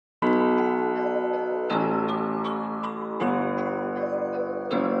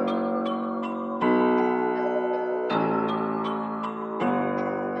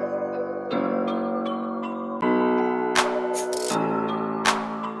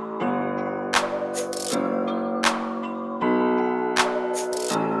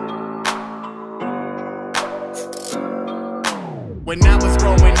When I was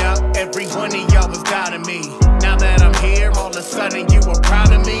growing up, every one of y'all was doubting me. Now that I'm here, all of a sudden you are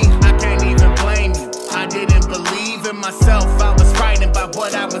proud of me. I can't even blame you. I didn't believe in myself. I was frightened by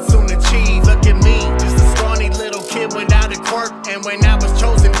what I would soon achieve. Look at me, just a scrawny little kid without a quirk. And when I was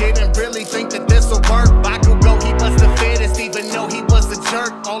chosen, didn't really think that this would work. Bakugo, he was the fittest, even though he was a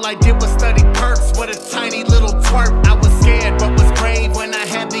jerk. All I did was study perks with a tiny little twerp. I was scared, but was brave when I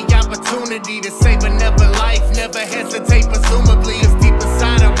had the opportunity to save another life. Never hesitate, presumably. As deep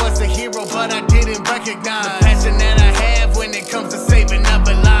inside, I was a hero, but I didn't recognize the passion that I have when it comes to saving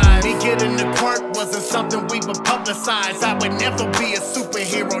other lives. Me getting the quirk wasn't something we would publicize. I would never be a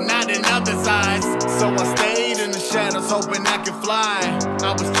superhero, not in others' eyes. So I stayed in the shadows, hoping I could fly.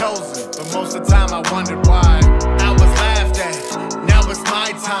 I was chosen, but most of the time I wondered why. I was laughed at, now it's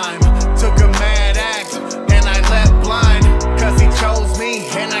my time. Took a mad act, and I left blind. Cause he chose me,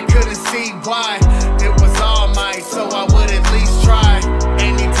 and I couldn't see why. It was all might, so I would at least try.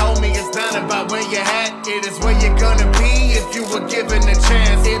 And he told me it's not about where you're at, it is where you're gonna be if you were given a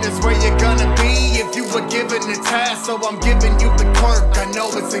chance. It is where you're gonna be if you were given the task. So I'm giving you the quirk, I know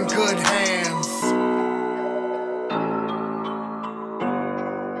it's in good hands.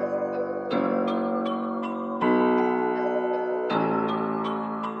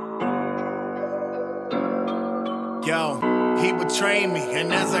 Yo, he would train me,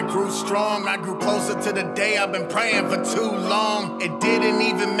 and as I grew strong, I grew closer to the day I've been praying for too long. It didn't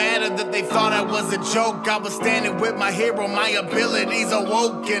even matter that they thought I was a joke. I was standing with my hero, my abilities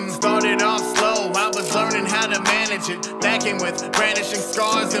awoken. Started off slow, I was learning how to manage it. Backing with brandishing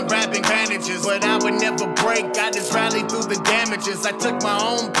scars and wrapping bandages. But I would never break, I just rallied through the damages. I took my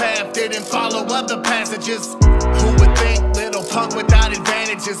own path, didn't follow other passages. Who would think little punk without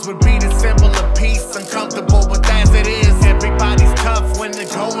advantages would be the symbol of peace, uncomfortable with as it is. Everybody's tough when the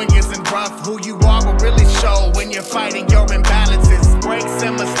going isn't rough. Who you are will really show when you're fighting your imbalances. Breaks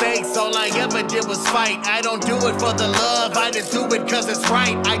and mistakes, all I ever did was fight. I don't do it for the love, I just do it cause it's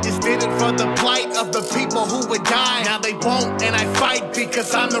right. I just did it for the plight of the people who would die. Now they won't, and I fight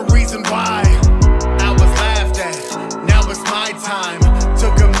because I'm the reason why. I was laughed at, now it's my time.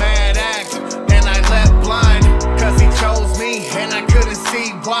 Took a mad act, and I left blind. Cause he chose me, and I couldn't see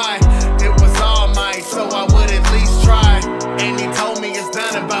why. It was all might, so I would at least try. And he told me it's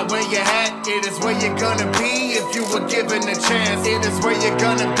not about where you're at, it is where you're gonna be if you were given a chance. It is where you're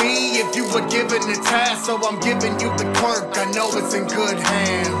gonna be if you were given the task. So I'm giving you the quirk, I know it's in good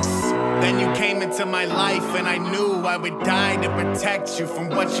hands. Then you came into my life, and I knew I would die to protect you from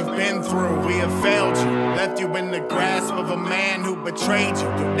what you've been through. We have failed you, left you in the grasp of a man who betrayed you.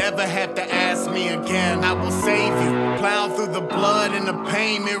 You'll never have to ask me again, I will save you. Plow through the blood and the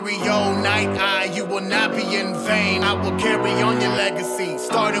pain, Mirio, Night Eye, you will not be in vain. I will carry on your legacy,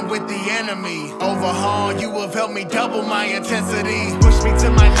 starting with the enemy. Overhaul, you have helped me double my intensity. Push me to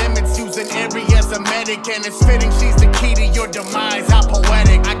my limits, using Eri as a medic. And it's fitting she's the key to your demise, how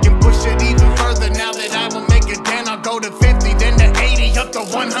poetic. I can push it even further now that I will make it. Then I'll go to 50, then to 80, up to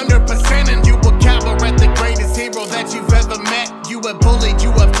 100%. And you will cower at the greatest hero that you've ever met. You have bullied,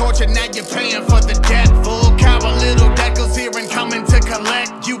 you have tortured, now you're paying for the debt. Full cower, little Deku's here and coming to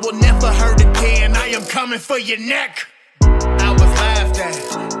collect. You will never hurt again, I am coming for your neck. I was laughed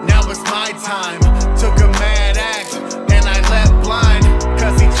at, now it's my time. Took a mad act, and I left blind.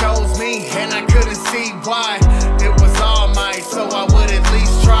 Cause he chose me, and I couldn't see why. It was all might, so I would at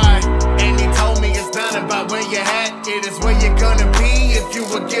least try. And he told me it's not about where you're at, it is where you're gonna be if you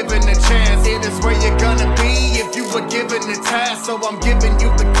were given a chance. It is where you're gonna be if you were given the task. So I'm giving you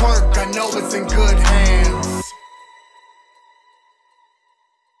the quirk, I know it's in good hands.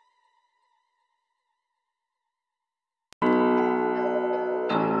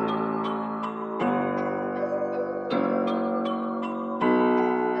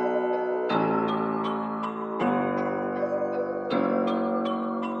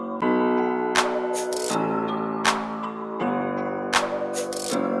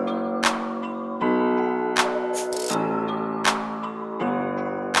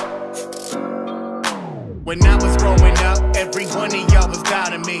 When I was growing up, every one of y'all was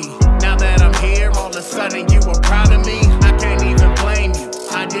doubting me. Now that I'm here, all of a sudden you are proud of me. I can't even blame you,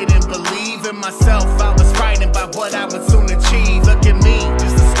 I didn't believe in myself. I was frightened by what I would soon achieve. Look at me,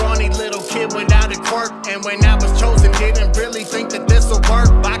 just a scrawny little kid without a quirk. And when I was chosen, didn't really think that this would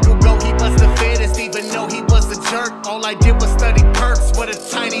work. Bakugo, he was the fittest, even though he was a jerk. All I did was study perks with a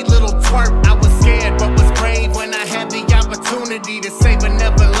tiny little twerp. I was scared, but was brave when I had the opportunity to save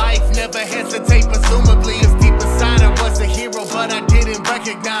another life. Never hesitate, presumably. As deep inside, I was a hero, but I didn't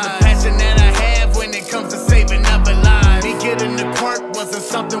recognize the passion that I have when it comes to saving other lives. Me getting the quirk wasn't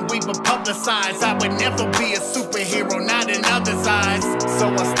something we would publicize. I would never be a superhero, not in others' size. So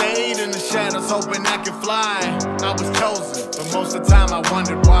I stayed in the shadows, hoping I could fly. I was chosen, but most of the time I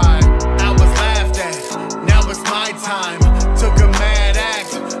wondered why. I was laughed at, now it's my time. Took a mad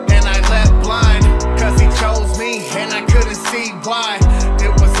act, and I left blind. Cause he chose me, and I couldn't see why.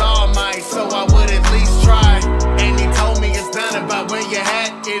 It was all might, so I would at least try. And he told me it's not about where you're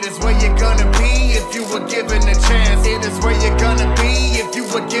at, it is where you're gonna be if you were given a chance. It is where you're gonna be if you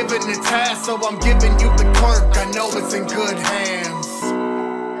were given a task. So I'm giving you the quirk, I know it's in good hands.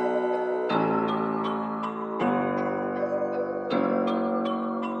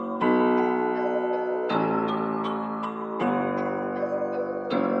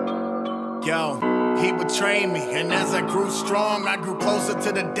 Yo, he betrayed me, and as I grew strong, I grew closer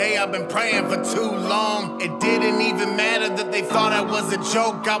to the day I've been praying for too long. It didn't even matter that they thought I was a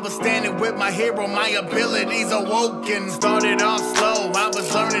joke. I was standing with my hero, my abilities awoken. Started off slow, I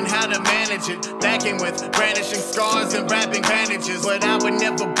was learning how to manage it. Backing with brandishing scars and wrapping bandages. But I would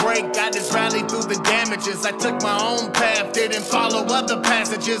never break, I just rallied through the damages. I took my own path, didn't follow other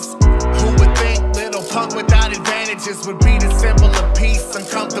passages. Who would think little punk without advantages would be the symbol of peace,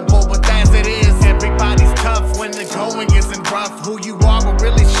 uncomfortable with as it is. Everybody's tough when the going isn't rough. Who you are will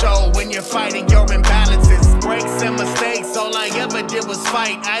really show when you're fighting your imbalances. Breaks and mistakes, all I ever did was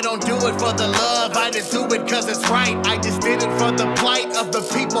fight. I don't do it for the love, I just do it cause it's right. I just did it for the plight of the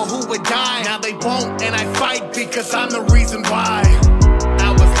people who would die. Now they won't, and I fight because I'm the reason why.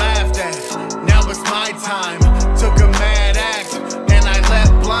 I was laughed at, now it's my time. Took a mad act, and I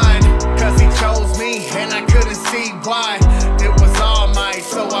left blind. Cause he chose me, and I couldn't see why. It was all might,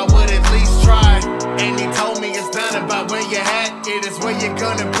 so I would at least try. And he told me it's not about where you're at, it is where you're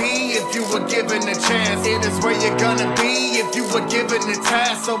gonna be if you were given a chance. It is where you're gonna be if you were given a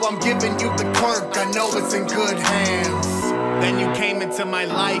task. So I'm giving you the quirk, I know it's in good hands. Then you came into my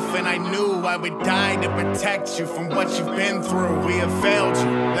life, and I knew I would die to protect you from what you've been through. We have failed you,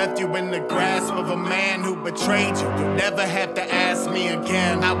 left you in the grasp of a man who betrayed you. You'll never have to ask me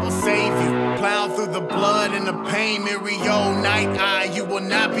again, I will save you. Plow through the blood and the pain, Mirio, night eye, you will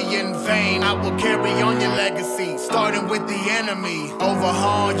not be in vain. I will carry on your legacy, starting with the enemy.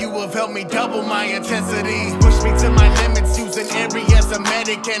 Overhaul, you have helped me double my intensity. Push me to my limits, using Ari as a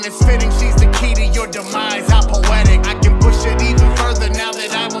medic. And it's fitting she's the key to your demise, how poetic. I can push it even further now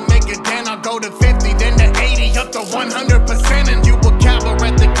that I will make it. Then I'll go to 50, then to 80, up to 100%. And you will cower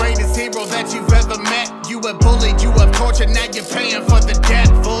at the greatest hero that you've ever met. You have bullied, you have tortured, now you're paying for the debt.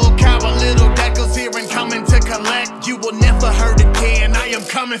 Full cower, little Deku's here and coming to collect. You will never hurt again, I am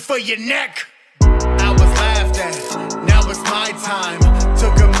coming for your neck. I was laughed at, now it's my time.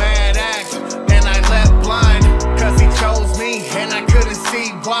 Took a mad act, and I left blind. Cause he chose me, and I couldn't see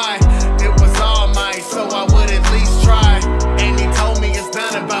why. It was all might, so I would at least try. And he told me it's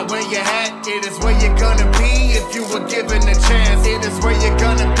not about where you're at, it is where you're gonna be if you were given a chance. It is where you're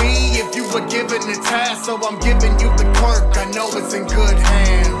gonna be if you were given a task. So I'm giving you the quirk, I know it's in good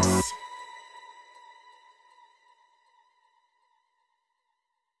hands.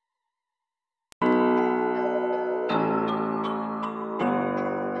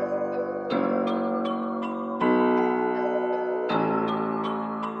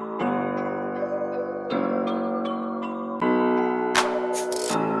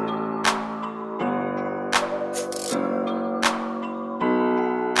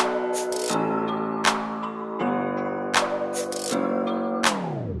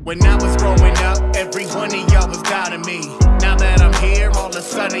 When I was growing up, every one of y'all was doubting me. Now that I'm here, all of a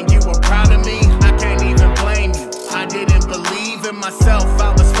sudden you are proud of me. I can't even blame you, I didn't believe in myself.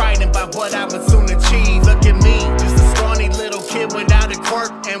 I was frightened by what I would soon achieve. Look at me, just a scrawny little kid without a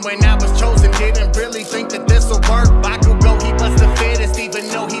quirk. And when I was chosen, didn't really think that this'll work. Bakugo, he was the fittest, even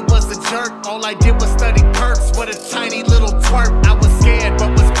though he was a jerk. All I did was study perks, what a tiny little twerp. I was scared,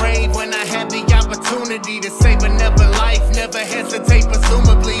 but was brave when I had the opportunity to save another life. Never hesitate,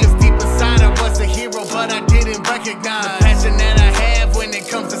 presumably. As deep inside I was a hero, but I didn't recognize the passion that I have when it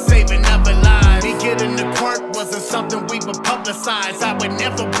comes to saving other lives. Me getting the quirk wasn't something we would publicize. I would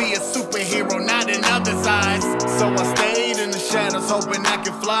never be a superhero, not in others' eyes. So I stayed in the shadows, hoping I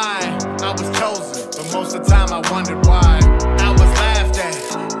could fly. I was chosen, but most of the time I wondered why. I was laughed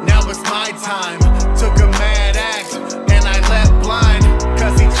at, now it's my time. Took a mad act, and I left blind.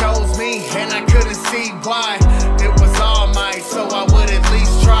 Cause he chose me, and I couldn't see why. It was all might, so I would at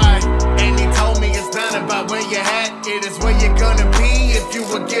least try. And he told me it's not about where you're at, it is where you're gonna be if you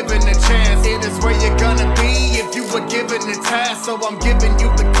were given a chance. It is where you're gonna be if you were given a task. So I'm giving you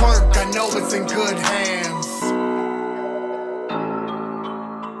the quirk, I know it's in good hands.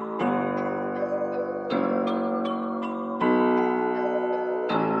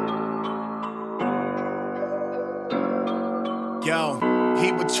 Yo,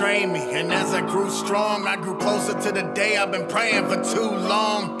 he betrayed me, and as I grew strong, I grew closer to the day I've been praying for too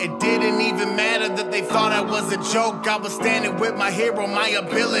long. It didn't even matter that they thought I was a joke. I was standing with my hero, my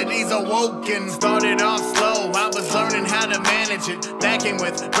abilities awoken. Started off slow, I was learning how to manage it, backing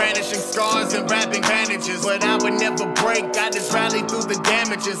with brandishing scars and wrapping bandages. But I would never break, I just rallied through the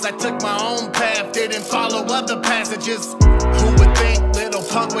damages. I took my own path, didn't follow other passages. Who would think little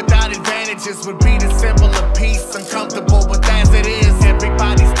punk without advantages would be the symbol of peace, uncomfortable with as it is.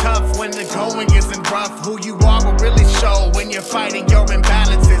 Everybody's tough when the going isn't rough. Who you are will really show when you're fighting your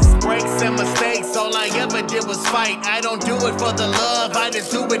imbalances. Breaks and mistakes, all I ever did was fight. I don't do it for the love, I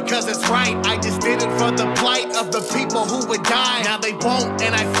just do it cause it's right. I just did it for the plight of the people who would die. Now they won't,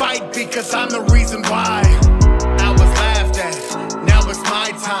 and I fight because I'm the reason why. I was laughed at, now it's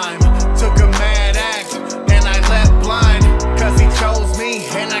my time. Took a mad act, and I left blind. Cause he chose me,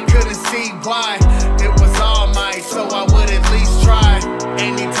 and I couldn't see why. It was all might, so I would at least try.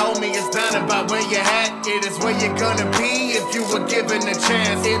 And he told me it's not about where you're at, it is where you're gonna be if you were given a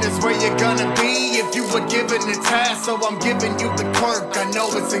chance. It is where you're gonna be if you were given the task. So I'm giving you the quirk, I know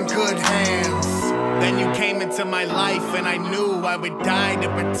it's in good hands. Then you came into my life and I knew I would die to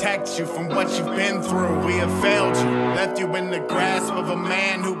protect you from what you've been through. We have failed you, left you in the grasp of a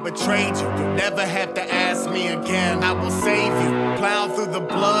man who betrayed you. You'll never have to ask me again, I will save you. Plow through the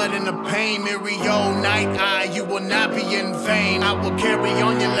blood and the pain, Mirio, night eye, you will not be in vain. I will carry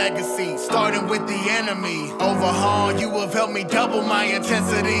on your legacy, starting with the enemy. Overhaul, you have helped me double my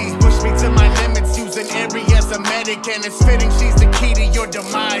intensity. Push me to my limits, using Ari as a medic. And it's fitting she's the key to your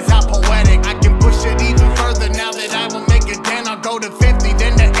demise, how poetic. I can push it even further now that I will make it. Then I'll go to 50,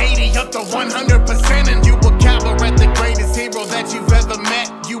 then to 80, up to 100%. And you will cower at the greatest hero that you've ever met.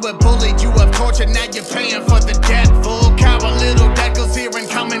 You have bullied, you have tortured, now you're paying for the debt. Full cower, little Deku's here and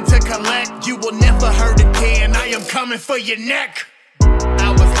coming to collect. You will never hurt again, I am coming for your neck.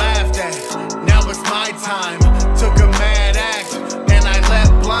 I was laughed at, now it's my time. Took a mad act, and I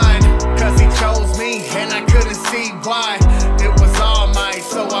left blind. Cause he chose me, and I couldn't see why. It was all might,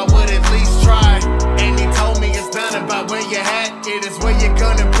 so I would at least try. And he told me it's not about where you're at, it is where you're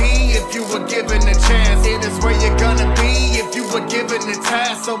gonna be if you were given a chance. It is where you're gonna be if you were given the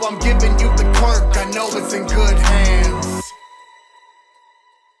task. So I'm giving you the quirk, I know it's in good hands.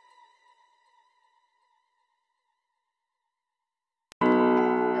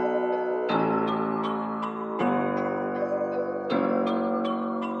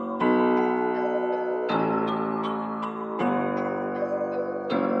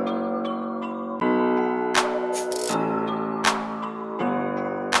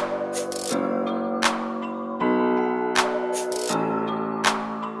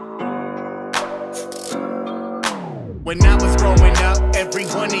 When I was growing up, every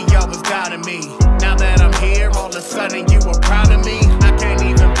one of y'all was doubting me. Now that I'm here, all of a sudden you are proud of me. I can't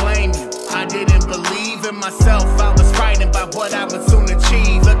even blame you, I didn't believe in myself. I was frightened by what I would soon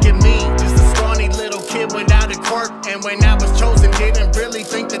achieve. Look at me, just a scrawny little kid without a quirk. And when I was chosen, didn't really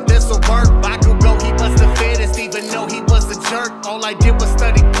think that this'll work. Bakugo, he was the fittest, even though he was a jerk. All I did was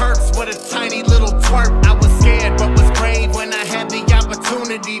study perks with a tiny little twerp. I was scared, but was brave when I had the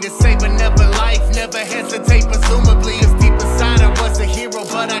opportunity to save another life. Never hesitate, presumably as deep inside I was a hero,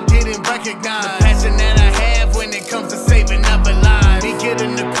 but I didn't recognize the passion that I have when it comes to saving other lives. Me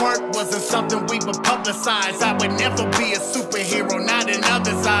getting the quirk wasn't something we would publicize. I would never be a superhero, not in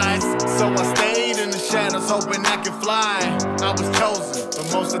others' eyes. So I stayed in the shadows, hoping I could fly. I was chosen,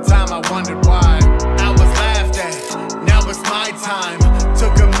 but most of the time I wondered why. I was laughed at, now it's my time.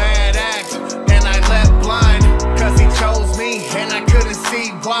 Took a mad act, and I left blind. Cause he chose me, and I couldn't see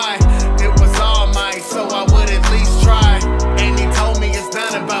why. It was all might, so I would at least try. And he told me it's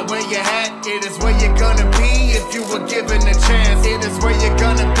not about where you're at, it is where you're gonna be if you were given a chance. It is where you're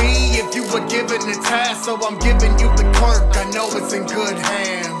gonna be if you were given the task. So I'm giving you the quirk, I know it's in good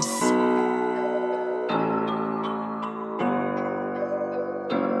hands.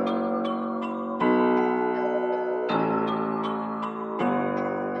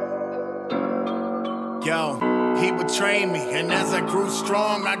 Yo, he betrayed me, and as I grew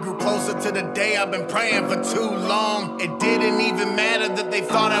strong, I grew closer to the day I've been praying for too long. It didn't even matter that they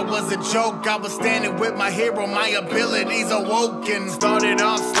thought I was a joke. I was standing with my hero, my abilities awoken. Started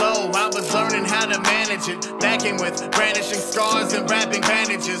off slow, I was learning how to manage it, backing with brandishing scars and wrapping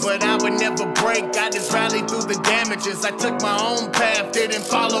bandages. But I would never break, I just rallied through the damages. I took my own path, didn't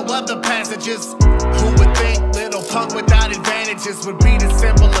follow other passages. Who would think little punk without advantages would be the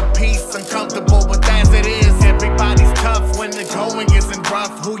symbol of peace, uncomfortable with as it is. Everybody's tough when the going isn't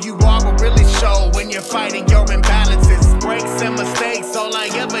rough. Who you are will really show when you're fighting your imbalances. breaks and mistakes, all I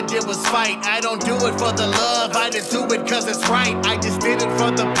ever did was fight. I don't do it for the love, I just do it cause it's right. I just did it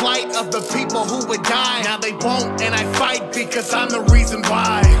for the plight of the people who would die. Now they won't, and I fight because I'm the reason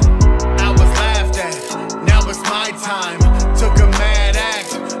why. I was laughed at, now it's my time. Took a mad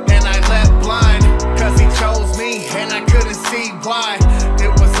act, and I left blind. Cause he chose me, and I couldn't see why.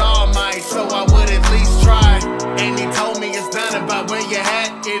 It was all might, so I would at least try. And he told me it's not about where you're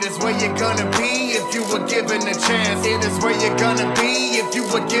at, it is where you're gonna be if you were given a chance. It is where you're gonna be if you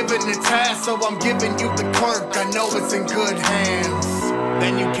were given a task. So I'm giving you the quirk, I know it's in good hands.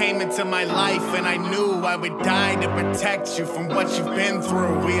 Then you came into my life and I knew I would die to protect you from what you've been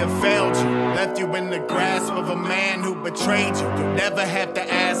through. We have failed you, left you in the grasp of a man who betrayed you. You'll never have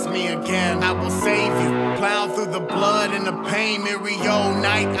to ask me again, I will save you. Plow through the blood and the pain, Mirio,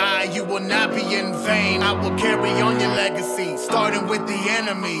 night eye, you will not be in vain. I will carry on your legacy, starting with the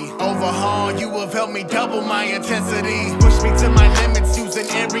enemy. Overhaul, you have helped me double my intensity. Push me to my limits, using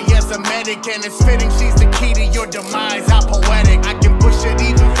Ari as a medic. And it's fitting she's the key to your demise, how poetic. I can push it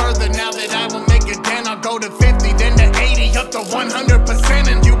even further now that I will make it. Then I'll go to 50, then to 80, up to 100%.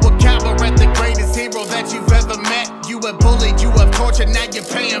 And you will cower at the greatest hero that you've ever met. You have bullied, you have tortured, now you're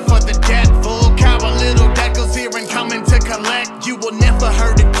paying for the debt. Full cower, little Deku's here and coming to collect. You will never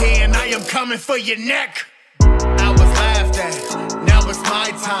hurt again, I am coming for your neck. I was laughed at, now it's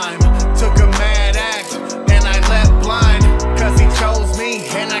my time. Took a mad act, and I left blind. Cause he chose me,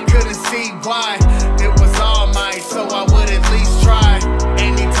 and I couldn't see why. It was all might, so I would at least try.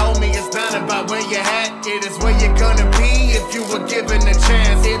 And he told me it's not about where you're at, it is where you're gonna be if you were given a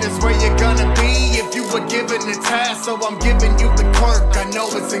chance. It is where you're gonna be if you were given a task. So I'm giving you the quirk, I know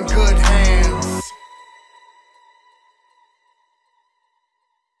it's in good hands.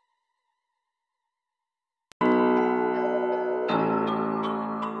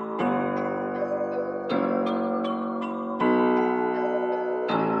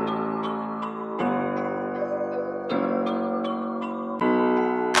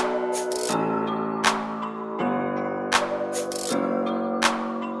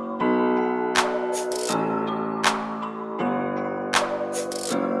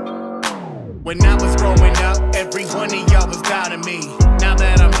 When I was growing up, every one of y'all was doubting me. Now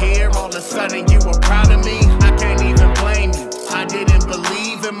that I'm here, all of a sudden you are proud of me. I can't even blame you, I didn't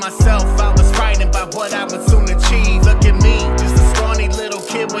believe in myself. I was frightened by what I would soon achieve. Look at me, just a scrawny little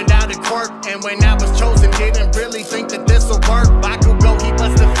kid without a quirk. And when I was chosen, didn't really think that this'll work. Bakugo, he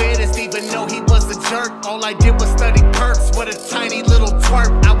was the fittest, even though he was a jerk. All I did was study perks, what a tiny little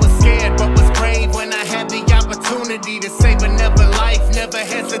twerp. I was scared, but was brave when I had the opportunity to save another life. Never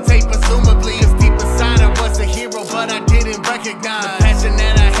hesitate, presumably. As deep inside I was a hero, but I didn't recognize the passion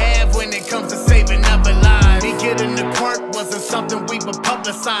that I have when it comes to saving other lives. Me getting the quirk wasn't something we would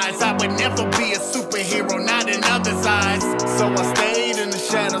publicize. I would never be a superhero, not in others' eyes. So I stayed in the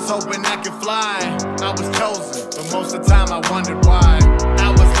shadows, hoping I could fly. I was chosen, but most of the time I wondered why.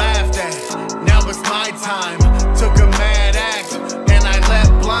 I was laughed at, now it's my time. Took a mad act, and I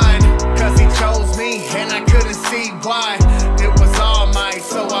left blind. Cause he chose me, and I couldn't see why. It was all might,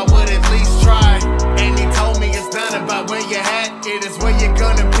 so I would at least try. And he told me it's not about where you're at, it is where you're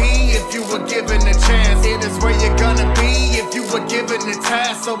gonna be if you were given a chance. It is where you're gonna be if you were given a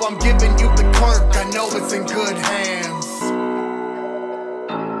task. So I'm giving you the quirk, I know it's in good hands.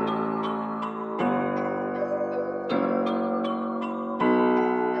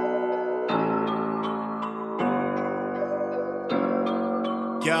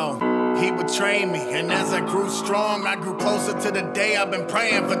 Yo, he betrayed me, and as I grew strong, I grew closer to the day I've been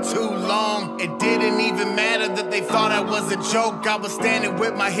praying for too long. It didn't even matter that they thought I was a joke. I was standing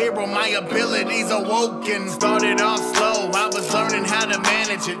with my hero, my abilities awoken. Started off slow, I was learning how to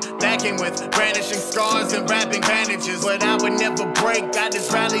manage it. Backing with brandishing scars and wrapping bandages. But I would never break, I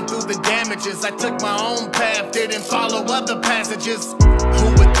just rallied through the damages. I took my own path, didn't follow other passages. Who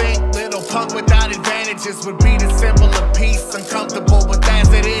would think little punk without advantages would be the symbol of peace, uncomfortable with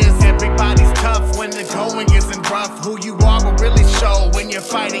as it is. Everybody's tough when the going isn't rough. Who you are will really show when you're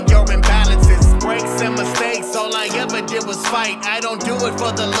fighting your imbalances. Breaks and mistakes, all I ever did was fight. I don't do it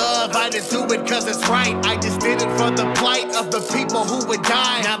for the love, I just do it cause it's right. I just did it for the plight of the people who would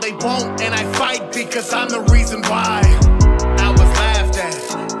die. Now they won't, and I fight because I'm the reason why. I was laughed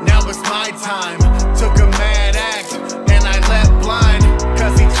at, now it's my time. Took a mad act, and I left blind.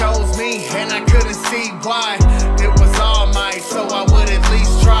 Cause he chose me, and I couldn't see why. It was all might, so I would at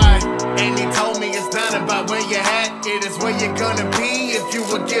least try. And he told me it's not about where you're at, it is where you're gonna be if you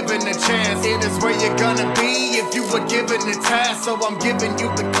were given a chance. It is where you're gonna be if you were given a task. So I'm giving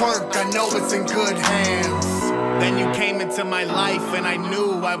you the quirk, I know it's in good hands. Then you came into my life and I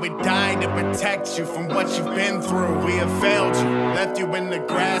knew I would die to protect you from what you've been through. We have failed you, left you in the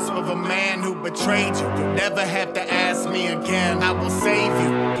grasp of a man who betrayed you. You'll never have to ask me again, I will save you.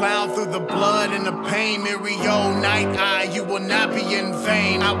 Plow through the blood and the pain, Mirio, night eye, you will not be in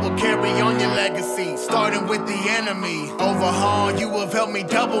vain. I will carry on your legacy, starting with the enemy. Overhaul, you have helped me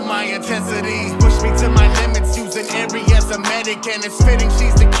double my intensity. Push me to my limits, using Ari as a medic, and it's fitting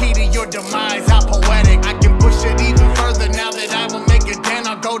she's the key to your demise. How poetic, I can push it even further now that I will make it. Then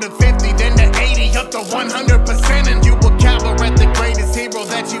I'll go to 50, then to 80, up to 100%. And you will cower at the greatest hero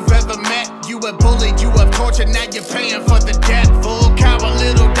that you've ever met. You have bullied, you have tortured, now you're paying for the debt. Full cower,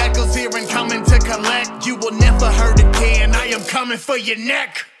 little Deku's here and coming to collect. You will never hurt again, I am coming for your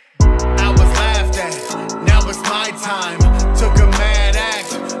neck. I was laughed at, now it's my time. Took a mad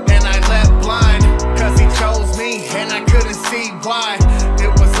act, and I left blind. Cause he chose me, and I couldn't see why.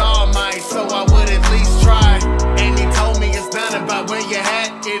 It was all might, so I would at least try. And he told me it's not about where you're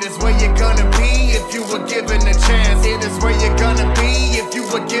at, it is where you're gonna be if you were given a chance. It is where you're gonna be if you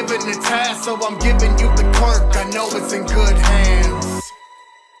were given the task. So I'm giving you the quirk, I know it's in good hands.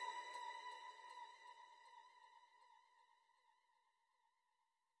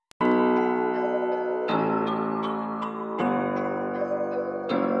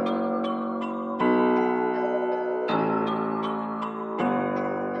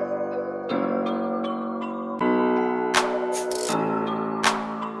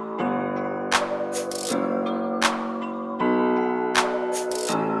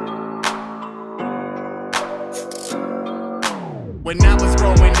 When I was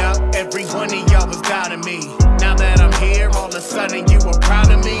growing up, every one of y'all was doubting me. Now that I'm here, all of a sudden you were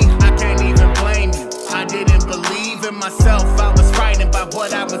proud of me. I can't even blame you, I didn't believe in myself. I was frightened by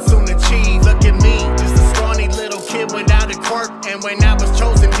what I would soon achieve. Look at me, just a scrawny little kid without a quirk. And when I was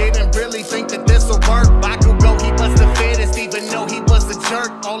chosen, didn't really think that this'll work. Bakugo, he was the fittest, even though he was a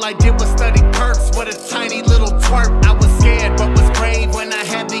jerk. All I did was study perks, what a tiny little twerp. I was scared, but was brave when I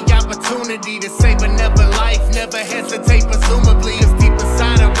had the opportunity to save another life. Never hesitate, presumably. As deep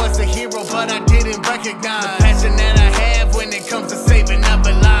inside I was a hero, but I didn't recognize the passion that I have when it comes to saving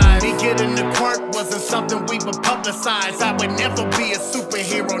other lives. Me getting the quirk wasn't something we would publicize. I would never be a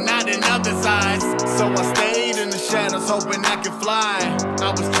superhero, not in others' eyes. So I stayed in the shadows, hoping I could fly.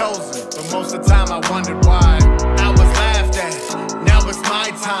 I was chosen, but most of the time I wondered why. I was laughed at, now it's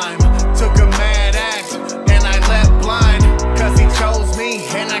my time. Took a mad act, and I left blind. Cause he chose me,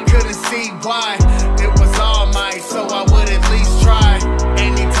 and I couldn't see why. It was all might, so I would at least try.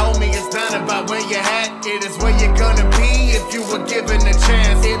 And he told me it's not about where you're at, it is where you're gonna be if you were given a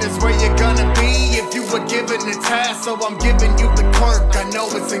chance. It is where you're gonna be if you were given the task. So I'm giving you the quirk, I know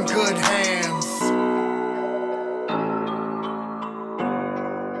it's in good hands.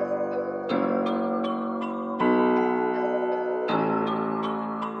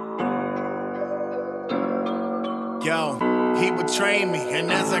 Yo, he betrayed me,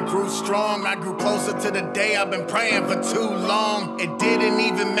 and as I grew strong, I grew closer to the day I've been praying for too long. It didn't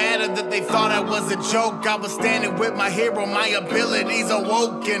even matter that they thought I was a joke. I was standing with my hero, my abilities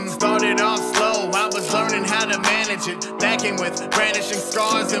awoken. Started off slow, I was learning how to manage it. Backing with brandishing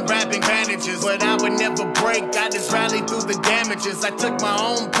scars and wrapping bandages. But I would never break, I just rallied through the damages. I took my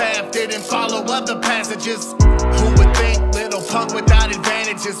own path, didn't follow other passages. Who would think little punk without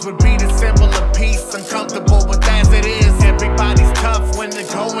advantages would be the symbol of peace, uncomfortable with as it is. Everybody's tough when the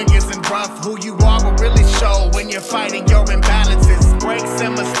going isn't rough. Who you are will really show when you're fighting your imbalances. Breaks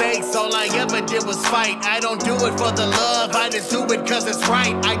and mistakes, all I ever did was fight. I don't do it for the love, I just do it cause it's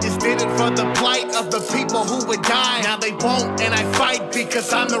right. I just did it for the plight of the people who would die. Now they won't, and I fight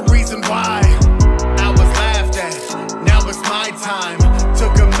because I'm the reason why. I was laughed at, now it's my time.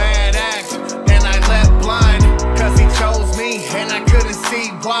 Took a mad act, and I left blind. Cause he chose me, and I couldn't see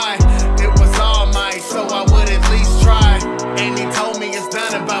why. It was all might, so I would at least try. And he told me it's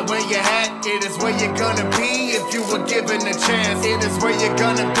not about where you're at, it is where you're gonna be if you were given a chance. It is where you're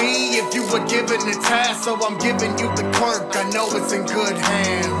gonna be if you were given the task. So I'm giving you the quirk, I know it's in good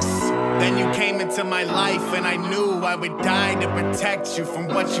hands. Then you came into my life and I knew I would die to protect you from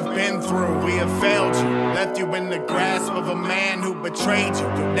what you've been through. We have failed you, left you in the grasp of a man who betrayed you.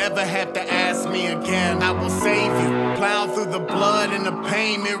 You'll never have to ask me again, I will save you. Plow through the blood and the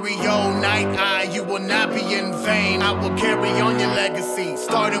pain, Mirio, night eye, you will not be in vain. I will carry on your legacy,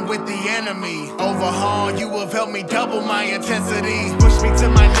 starting with the enemy. Overhaul, you have helped me double my intensity. Push me to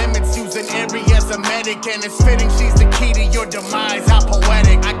my limits, using Ari as a medic, and it's fitting she's the key to your demise. How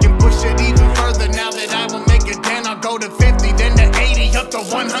poetic, I can push it even further now that I will make it. Then I'll go to 50, then to 80, up to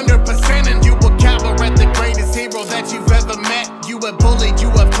 100%. And you will cower at the greatest hero that you've ever met. You have bullied, you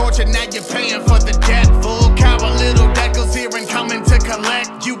have tortured, now you're paying for the debt. Full cower.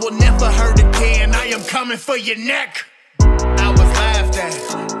 collect. You will never hurt again, I am coming for your neck. I was laughed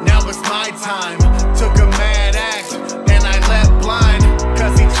at, now it's my time. Took a mad act, and I left blind.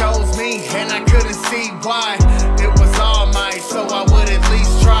 Cause he chose me, and I couldn't see why. It was all might, so I would at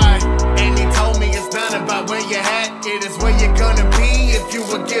least try. And he told me it's not about where you're at, it is where you're gonna be if you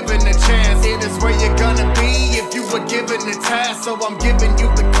were given a chance. It is where you're gonna be if you were given the task. So I'm giving you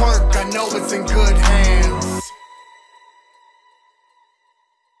the quirk, I know it's in good hands.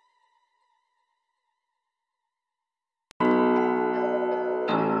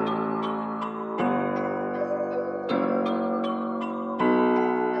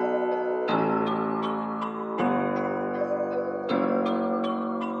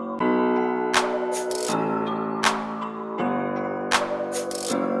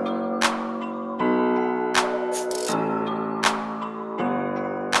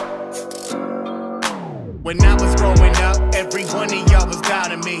 When I was growing up, every one of y'all was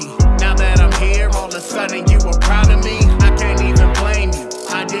doubting me. Now that I'm here, all of a sudden you are proud of me. I can't even blame you,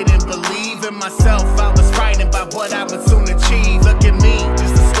 I didn't believe in myself. I was frightened by what I would soon achieve. Look at me,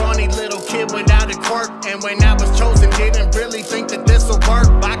 just a scrawny little kid without a quirk. And when I was chosen, didn't really think that this'll work.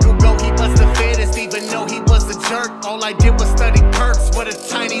 Bakugo, he was the fittest, even though he was a jerk. All I did was study perks, what a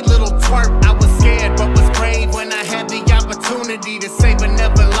tiny little twerp. I was scared, but was brave when I had the opportunity to save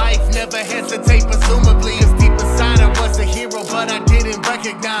another life. Never hesitate, presumably. Cause deep inside I was a hero, but I didn't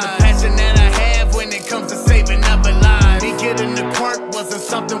recognize the passion that I have when it comes to saving other lives. Me getting the quirk wasn't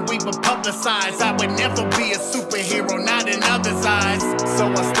something we would publicize. I would never be a superhero, not in others' eyes.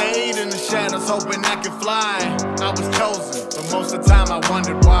 So I stayed in the shadows, hoping I could fly. I was chosen, but most of the time I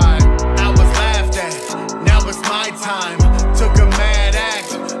wondered why. I was laughed at, now it's my time. Took a mad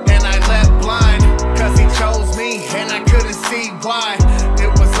act, and I left blind. Cause he chose me, and I couldn't see why.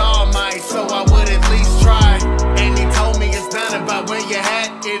 It was all might, so I would at least try. And he told me it's not about where you're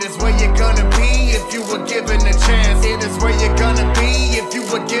at, it is where you're gonna be if you were given a chance. It is where you're gonna be if you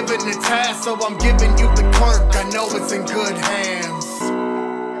were given the task. So I'm giving you the quirk, I know it's in good hands.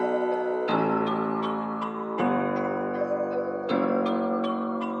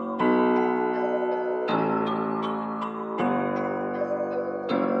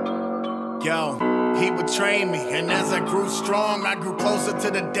 Yo, he would train me, and as I grew strong, I grew closer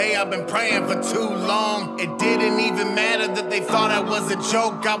to the day I've been praying for too long. It didn't even matter that they thought I was a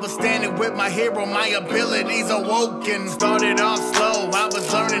joke. I was standing with my hero, my abilities awoken. Started off slow, I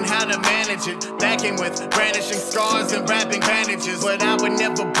was learning how to manage it. Backing with brandishing scars and wrapping bandages. But I would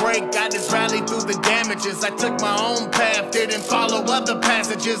never break, I just rallied through the damages. I took my own path, didn't follow other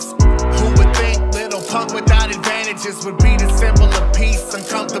passages. Who would think little punk without advantages would be the symbol of peace,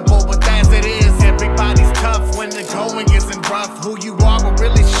 uncomfortable with as it is. Everybody's tough when the going isn't rough. Who you are will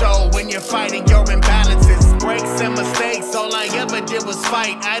really show when you're fighting your imbalances. Breaks and mistakes, all I ever did was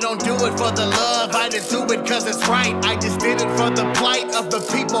fight. I don't do it for the love, I just do it cause it's right. I just did it for the plight of the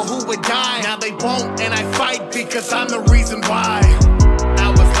people who would die. Now they won't, and I fight because I'm the reason why. I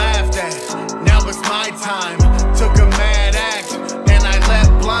was laughed at, now it's my time. Took a mad act, and I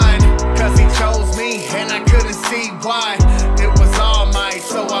left blind. Cause he chose me, and I couldn't see why. It was all might,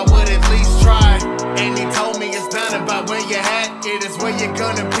 so I would at least try. And he told me it's not about where you're at, it is where you're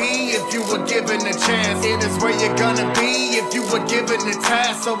gonna be if you were given a chance. It is where you're gonna be if you were given the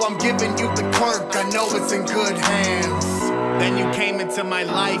task. So I'm giving you the quirk, I know it's in good hands. Then you came into my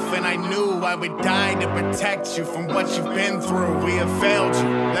life, and I knew I would die to protect you from what you've been through. We have failed you,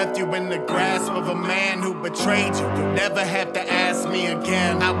 left you in the grasp of a man who betrayed you. You'll never have to ask me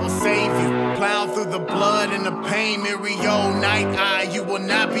again, I will save you. Plow through the blood and the pain, Mirio, Night Eye, you will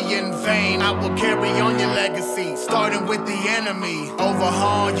not be in vain. I will carry on your legacy, starting with the enemy.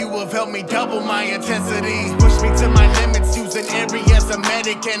 Overhaul, you have helped me double my intensity. Push me to my limits, using Eri as a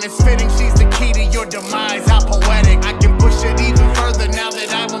medic. And it's fitting she's the key to your demise, how poetic. I can push it even further now that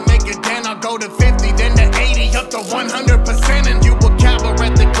I will make it. Then I'll go to 50, then to 80, up to 100%. And you will cower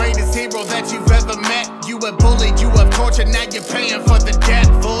at the greatest hero that you've ever met. You have bullied, you have tortured, now you're paying for the debt.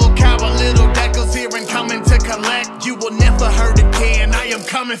 Full cower, little Deku's here and coming to collect. You will never hurt again, I am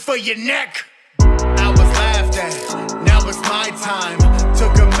coming for your neck. I was laughed at, now it's my time.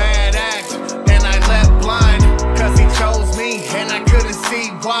 Took a mad act, and I left blind. Cause he chose me, and I couldn't see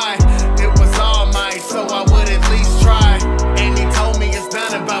why. It was all might, so I would at least try. And he told me it's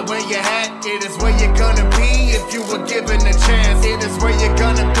not about where you're at, it is where you're gonna be if you were given a chance. It is where you're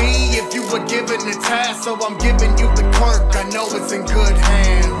gonna be if you were given the task. So I'm giving you the quirk, I know it's in good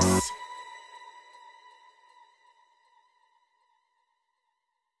hands.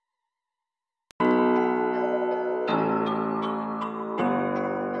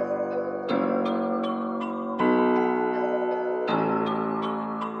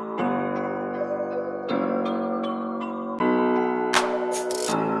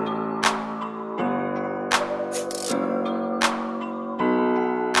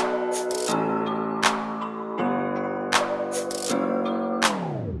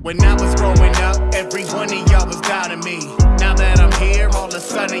 When I was growing up, every one of y'all was doubting me. Now that I'm here, all of a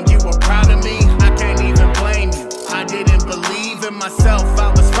sudden you are proud of me. I can't even blame you. I didn't believe in myself. I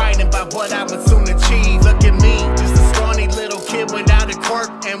was frightened by what I would soon achieve. Look at me, just a scrawny little kid without a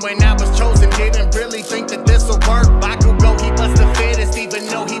quirk. And when I was chosen, didn't really think that this would work. Bakugo, he was the fittest, even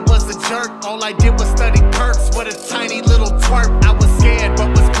though he was a jerk. All I did was study perks with a tiny little twerp. I was scared,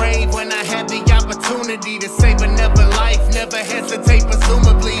 but was brave when I had the opportunity to save another life. Never hesitate,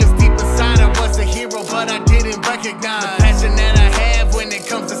 presumably. As deep inside, I was a hero, but I didn't recognize the passion that I have when it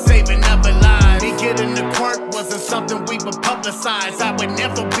comes to saving other lives. Me getting the quirk wasn't something we would publicize. I would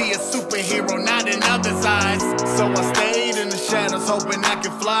never be a superhero, not in others' eyes. So I stayed in the shadows, hoping I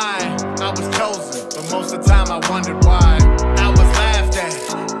could fly. I was chosen, but most of the time I wondered why. I was laughed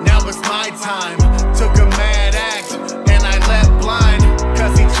at, now it's my time. Took a mad act, and I left blind.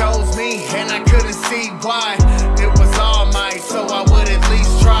 Cause he chose me, and I couldn't see why. It was all might, so I would at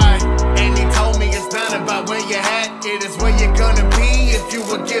least try. And he told me it's not about where you're at, it is where you're gonna be if you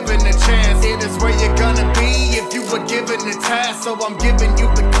were given a chance. It is where you're gonna be if you were given the task. So I'm giving you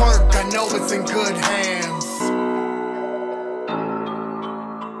the quirk, I know it's in good hands.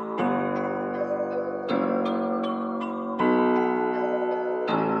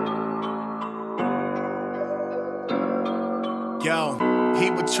 Yo, he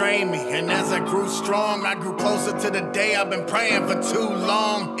would train me, and as I grew strong, I grew closer to the day I've been praying for too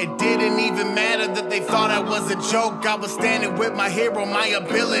long. It didn't even matter that they thought I was a joke. I was standing with my hero, my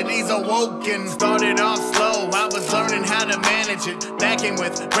abilities awoken. Started off slow, I was learning how to manage it. Backing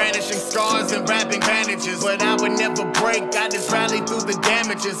with brandishing scars and wrapping bandages. But I would never break, I just rallied through the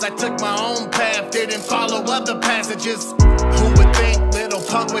damages. I took my own path, didn't follow other passages. Who would think little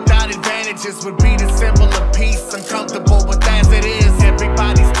punk without advantages would be the symbol of peace, uncomfortable with as it is.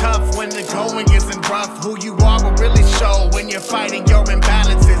 Everybody's tough when the going isn't rough. Who you are will really show when you're fighting your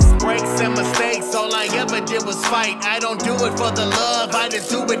imbalances. Breaks and mistakes, all I ever did was fight. I don't do it for the love, I just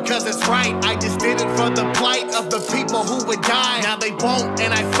do it cause it's right. I just did it for the plight of the people who would die. Now they won't,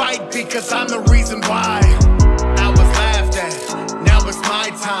 and I fight because I'm the reason why. I was laughed at, now it's my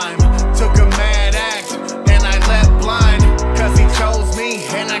time. Took a mad act, and I left blind. Cause he chose me,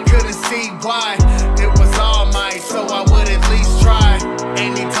 and I couldn't see why. It was all might, so I would at least try.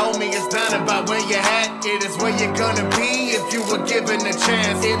 And he told me it's not about where you're at, it is where you're gonna be if you were given a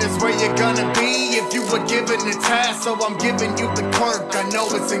chance. It is where you're gonna be if you were given the task. So I'm giving you the quirk, I know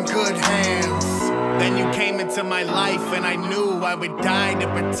it's in good hands. Then you came into my life, and I knew I would die to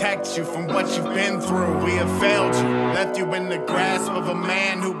protect you from what you've been through. We have failed you, left you in the grasp of a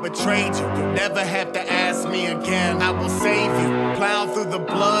man who betrayed you. You'll never have to ask me again, I will save you. Plow through the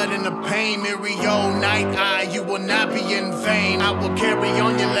blood and the pain, Mirio, Night Eye, you will not be in vain. I will carry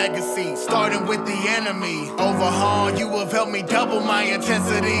on your legacy, starting with the enemy. Overhaul, you have helped me double my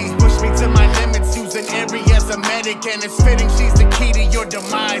intensity. Push me to my limits, using Eri as a medic. And it's fitting she's the key to your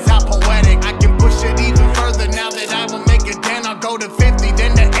demise, how poetic. I can push it even further now that I will make it. Then I'll go to 50,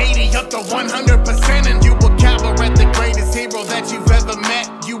 then to 80, up to 100%. And you will cower at the greatest hero that you've ever met.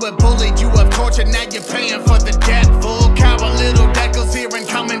 You have bullied, you have tortured, now you're paying for the debt. Full cower, little Deku's here and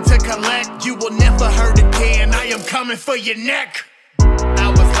coming to collect. You will never hurt again, I am coming for your neck. I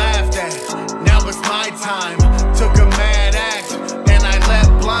was laughed at, now it's my time. Took a mad act, and I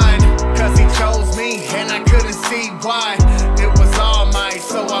left blind. Cause he chose me, and I couldn't see why. It was all might,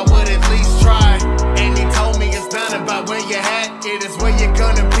 so I would at least try. And he told me it's not about where you're at, it is where you're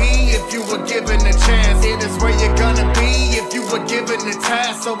gonna be if you were given a chance. It is where you're gonna be if you were given the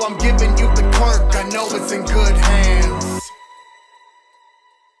task. So I'm giving you the quirk, I know it's in good hands.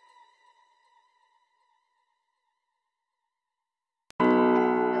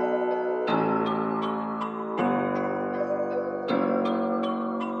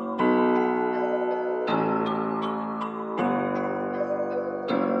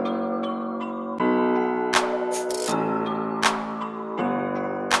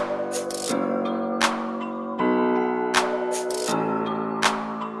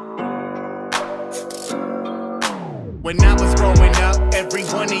 When I was growing up, every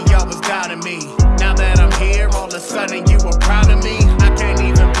one of y'all was doubting me. Now that I'm here, all of a sudden you are proud of me. I can't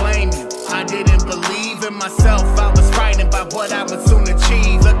even blame you, I didn't believe in myself. I was frightened by what I would soon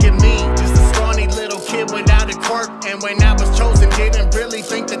achieve. Look at me, just a scrawny little kid without a quirk. And when I was chosen, didn't really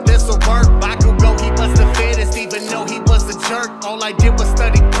think that this would work. Bakugo, he was the fittest, even though he was a jerk. All I did was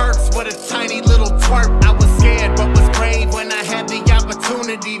study perks with a tiny little twerp. I was scared, but was brave when I had the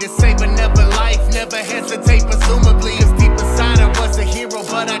opportunity to save another life. Never hesitate, presumably. As deep inside, I was a hero,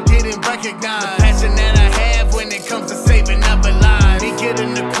 but I didn't recognize the passion that I have when it comes to saving other lives. Me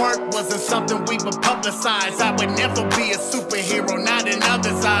getting the quirk wasn't something we would publicize. I would never be a superhero, not in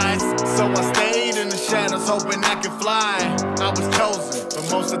others' other's eyes. So I stayed in the shadows, hoping I could fly. I was chosen,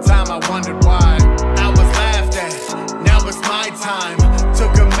 but most of the time I wondered why. I was laughed at, now it's my time.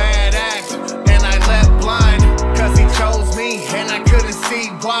 Took a mad act, and I left blind. Cause he chose me, and I couldn't see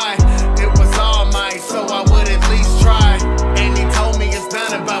why. It was all mine, so I would at least try. And he told me it's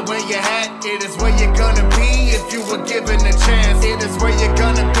not about where you're at, it is where you're gonna be if you were given a chance. It is where you're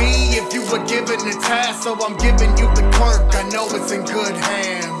gonna be if you were given the task. So I'm giving you the quirk, I know it's in good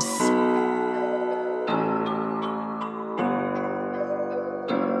hands.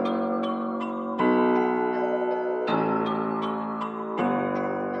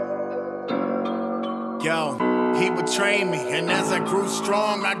 Yo, he betrayed me, and as I grew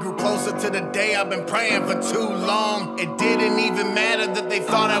strong, I grew closer to the day I've been praying for too long. It didn't even matter that they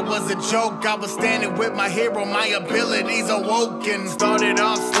thought I was a joke. I was standing with my hero, my abilities awoken. Started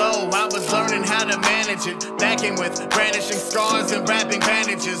off slow, I was learning how to manage it. Backing with brandishing scars and wrapping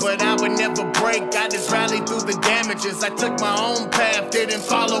bandages. But I would never break, I just rallied through the damages. I took my own path, didn't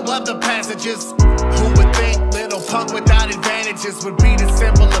follow other passages. Who would think little punk without advantages would be the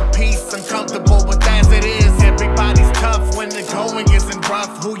symbol of peace, uncomfortable with as it is. Everybody's tough when the going isn't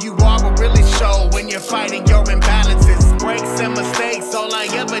rough. Who you are will really show when you're fighting your imbalances. Breaks and mistakes, all I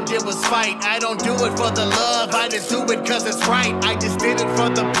ever did was fight. I don't do it for the love, I just do it cause it's right. I just did it for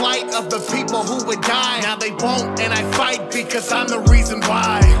the plight of the people who would die. Now they won't, and I fight because I'm the reason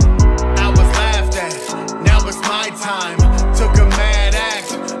why. I was laughed at, now it's my time. Took a mad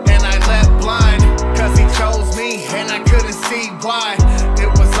act, and I left blind. Cause he chose me, and I couldn't see why. It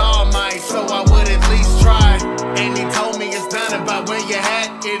was all mine, so I would at least try. And he told me it's not about where you're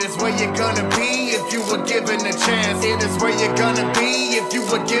at, it is where you're gonna be if you were given a chance. It is where you're gonna be if you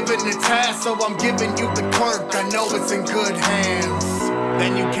were given the task. So I'm giving you the quirk, I know it's in good hands.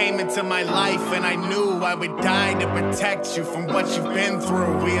 Then you came into my life, and I knew I would die to protect you from what you've been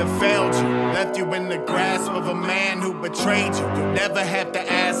through. We have failed you, left you in the grasp of a man who betrayed you. You'll never have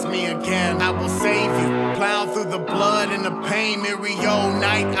to ask me again, I will save you. Plow through the blood and the pain, Mirio,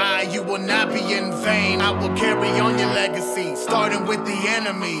 Night Eye, you will not be in vain. I will carry on your legacy, starting with the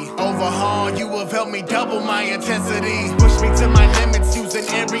enemy. Overhaul, you have helped me double my intensity. Push me to my limits, using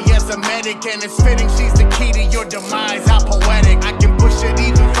Ari as a medic. And it's fitting she's the key to your demise, how poetic. I can push it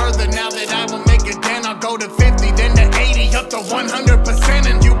even further now that I will make it. Then I'll go to 50, then to 80, up to 100%.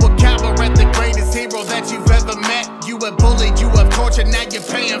 And you will cower at the greatest hero that you've ever met. You have bullied, you have tortured, now you're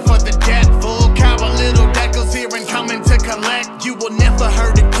paying for the debt. Full cower, little Deku's here and coming to collect. You will never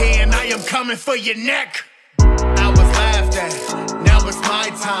hurt again, I am coming for your neck. I was laughed at, now it's my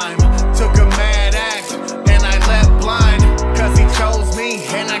time. Took a mad act, and I left blind. Cause he chose me,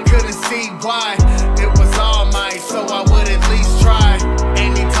 and I couldn't see why. It was all mine, so I would at least try.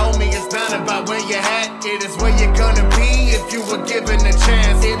 And he told me it's not about where you're at, it is where you're gonna be if you were given a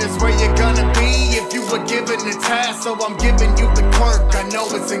chance. It is where you're gonna be if you were given the task. So I'm giving you the quirk, I know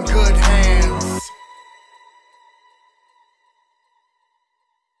it's in good hands.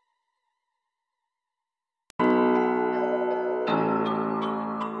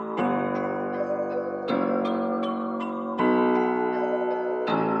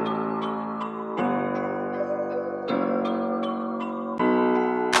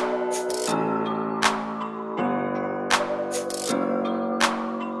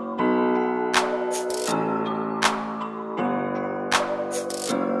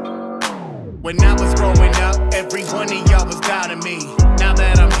 When I was growing up, every one of y'all was doubting me. Now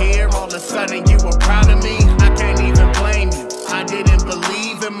that I'm here, all of a sudden you were proud of me. I can't even blame you, I didn't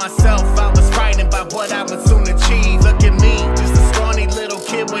believe in myself. I was frightened by what I would soon achieve. Look at me, just a scrawny little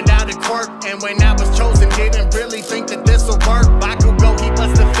kid without a quirk. And when I was chosen, didn't really think that this would work. Bakugo, he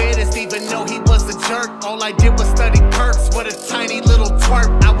was the fittest, even though he was a jerk. All I did was study perks, what a tiny little twerp.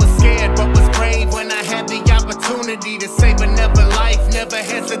 I was scared, but was brave when I had the opportunity to save another life. Never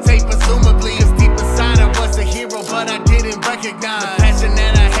hesitate, presumably. As deep inside I was a hero, but I didn't recognize the passion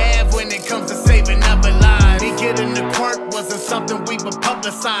that I have when it comes to saving other lives. Me getting the quirk wasn't something we would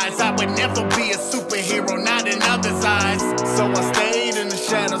publicize. I would never be a superhero, not in others' eyes. So I stayed in the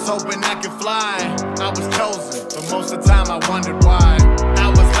shadows, hoping I could fly. I was chosen, but most of the time I wondered why. I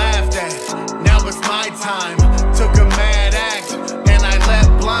was laughed at, now it's my time. Took a mad act, and I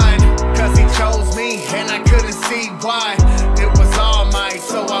left blind. Cause he chose me, and I couldn't see why. It was all mine,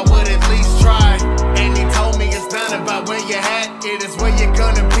 so I would at least try. And he told me it's not about where you're at, it is where you're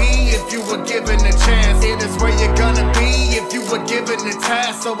gonna be if you were given a chance. It is where you're gonna be if you were given the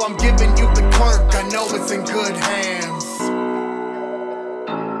task. So I'm giving you the quirk, I know it's in good hands.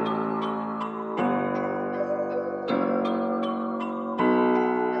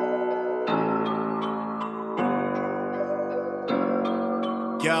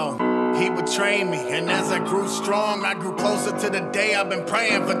 Yo, he betrayed me, and as I grew strong, I grew closer to the day I've been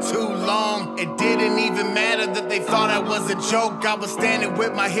praying for too long. It didn't even matter that they thought I was a joke. I was standing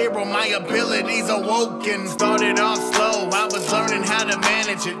with my hero, my abilities awoken. Started off slow, I was learning how to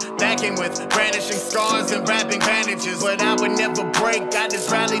manage it. Backing with brandishing scars and wrapping bandages. But I would never break, I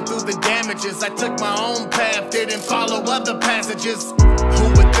just rallied through the damages. I took my own path, didn't follow other passages. Who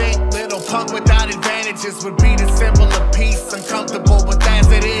would think little punk without advantages would be the symbol of peace, uncomfortable with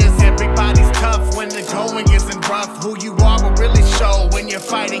as it is. Everybody's tough when the going isn't rough. Who you are will really show when you're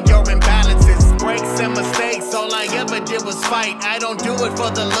fighting your imbalances. Breaks and mistakes, all I ever did was fight. I don't do it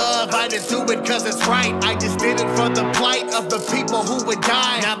for the love, I just do it cause it's right. I just did it for the plight of the people who would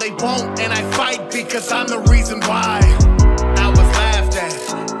die. Now they won't, and I fight because I'm the reason why. I was laughed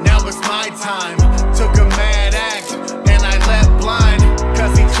at, now it's my time. Took a mad act, and I left blind.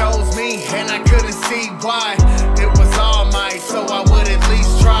 Cause he chose me, and I couldn't see why. It was all might, so I would at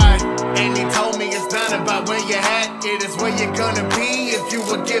least try. And he told me it's not about where you're at, it is where you're gonna be if you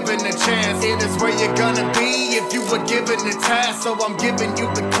were given a chance. It is where you're gonna be if you were given the task. So I'm giving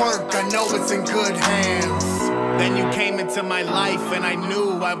you the quirk, I know it's in good hands. Then you came into my life and I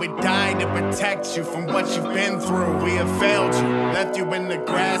knew I would die to protect you from what you've been through. We have failed you, left you in the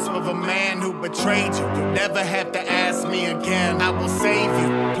grasp of a man who betrayed you. You'll never have to ask me again, I will save you.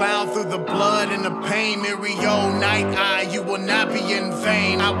 Plow through the blood and the pain, Mirio, night eye, you will not be in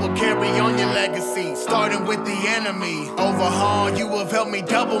vain. I will carry on your legacy, starting with the enemy. Overhaul, you have helped me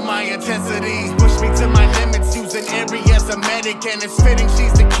double my intensity. Push me to my limits, using Ari as a medic. And it's fitting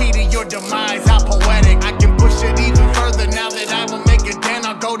she's the key to your demise, how poetic. I can push it even further now that I will make it. Then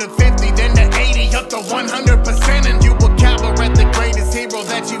I'll go to 50, then to 80, up to 100%. And you will cower at the greatest hero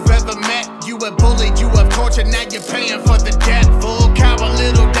that you've ever met. You have bullied, you have tortured, now you're paying for the debt. Full cower,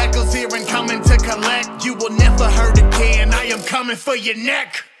 little Deku's here and coming to collect. You will never hurt again, I am coming for your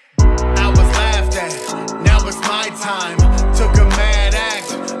neck. I was laughed at, now it's my time. Took a mad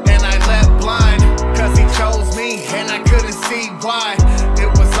act, and I left blind. Cause he chose me, and I couldn't see why. It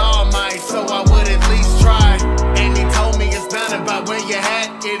was all might, so I would at least try. And he told me it's not about where you're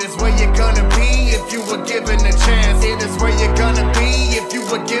at, it is where you're gonna be if you were given a chance. It is where you're gonna be if you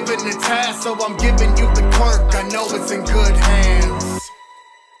were given the task. So I'm giving you the quirk, I know it's in good hands.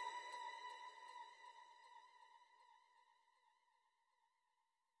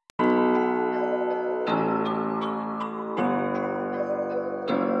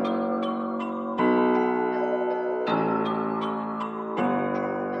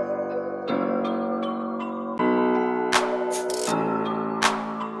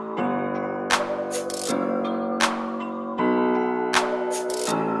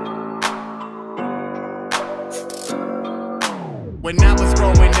 When I was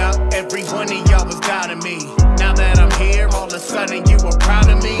growing up, every one of y'all was doubting me. Now that I'm here, all of a sudden you are proud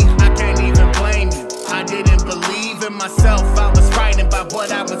of me. I can't even blame you, I didn't believe in myself. I was frightened by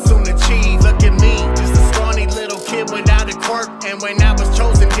what I would soon achieve. Look at me, just a scrawny little kid without a quirk. And when I was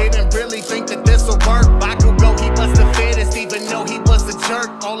chosen, didn't really think that this'll work. Bakugo, he was the fittest, even though he was a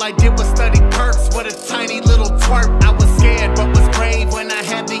jerk. All I did was study perks, what a tiny little twerp. I was scared, but was brave when I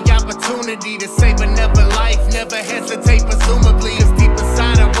had the opportunity to save another life. Never hesitate, presumably. As deep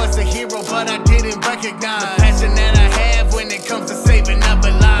inside I was a hero, but I didn't recognize the passion that I have when it comes to saving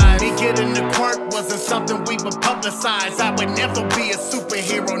other lives. Me getting the quirk wasn't something we would publicize. I would never be a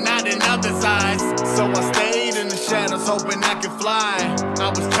superhero, not in others' eyes. So I stayed in the shadows, hoping I could fly. I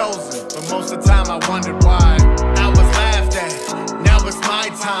was chosen, but most of the time I wondered why. I was laughed at, now it's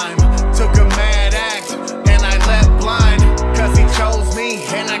my time. Took a mad act, and I left blind. Cause he chose me,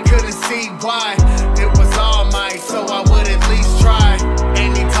 and I couldn't see why. It was all might, so I would at least try.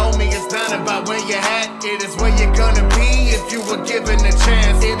 And he told me it's not about where you're at, it is where you're gonna be if you were given a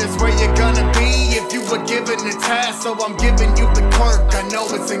chance. It is where you're gonna be if you were given the task. So I'm giving you the quirk, I know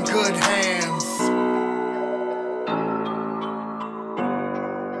it's in good hands.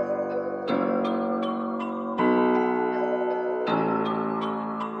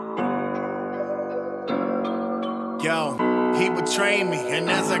 Yo, he betrayed me, and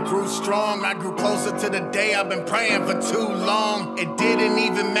as I grew strong, I grew closer to the day I've been praying for too long. It didn't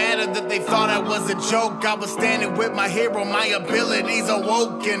even matter that they thought I was a joke. I was standing with my hero, my abilities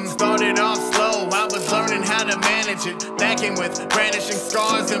awoken. Started off slow, I was learning how to manage it. Backing with brandishing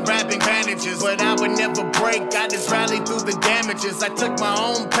scars and wrapping bandages. But I would never break, I just rallied through the damages. I took my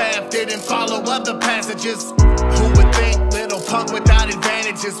own path, didn't follow other passages. Who would think little punk without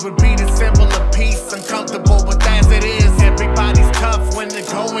advantages would be the symbol of peace, uncomfortable with as it is. Everybody's tough when the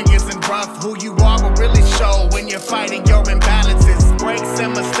going isn't rough. Who you are will really show when you're fighting your imbalances. Breaks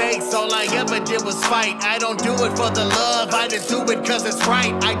and mistakes, all I ever did was was fight. I don't do it for the love, I just do it cause it's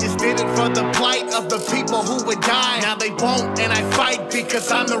right. I just did it for the plight of the people who would die. Now they won't, and I fight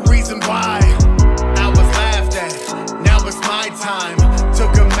because I'm the reason why. I was laughed at, now it's my time.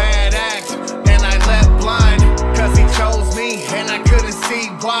 Took a mad act, and I left blind. Cause he chose me, and I couldn't see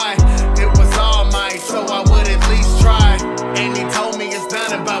why. It was all might, so I would at least try. And he told me it's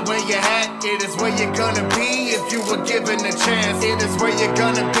not about where you're at, it is where you're gonna be if you were given a chance. It is where you're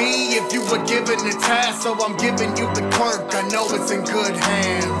gonna be if you were given a task. So I'm giving you the quirk, I know it's in good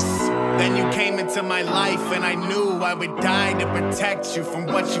hands. Then you came into my life and I knew I would die to protect you from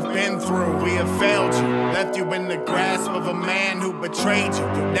what you've been through. We have failed you, left you in the grasp of a man who betrayed you.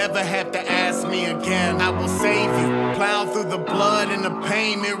 You'll never have to ask me again, I will save you. Plow through the blood and the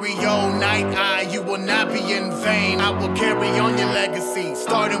pain, Mirio, night eye, you will not be in vain. I will carry on your legacy,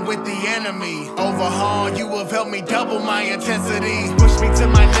 starting with the enemy. Overhaul, you have helped me double my intensity. Push me to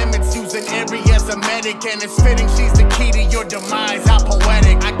my limits, using Ari as a medic. And it's fitting she's the key to your demise, how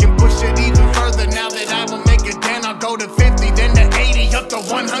poetic. I can push it even further now that I will make it. Then I'll go to 50, then to 80, up to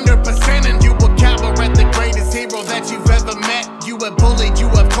 100%. And you will cower at the greatest hero that you've ever met. You have bullied, you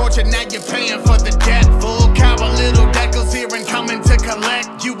have tortured, now you're paying for the debt. Full cower, little Deku's here and coming to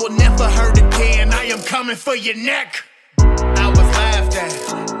collect. You will never hurt again, I am coming for your neck. I was laughed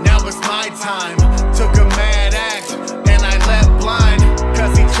at, now it's my time. Took a mad act, and I left blind.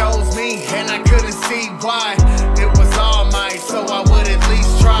 Cause he chose me, and I couldn't see why. It was all might, so I would at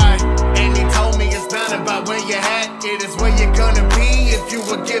least try. And he told me it's not about where you're at, it is where you're gonna be if you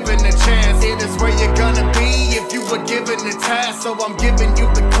were given a chance. It is where you're gonna be if you were given a task. So I'm giving you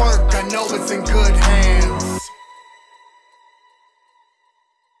the quirk, I know it's in good hands.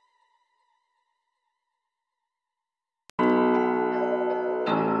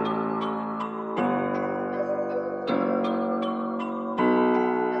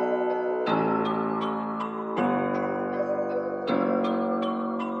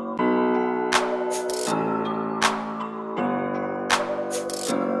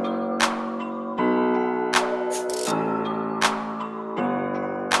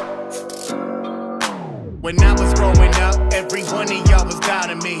 When I was growing up, every one of y'all was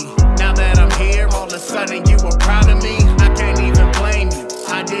doubting me. Now that I'm here, all of a sudden you were proud of me. I can't even blame you,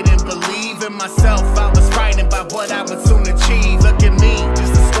 I didn't believe in myself. I was frightened by what I would soon achieve. Look at me,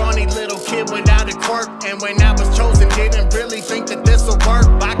 just a scrawny little kid without a quirk. And when I was chosen, didn't really think that this'll work.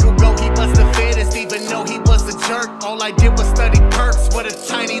 Bakugo, he was the fittest, even though he was a jerk. All I did was study perks, what a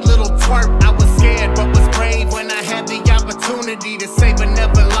tiny little twerp. I was scared, but was brave when I had the opportunity to save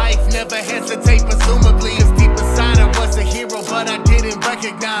another life. Never hesitate, presumably. Cause deep inside I was a hero, but I didn't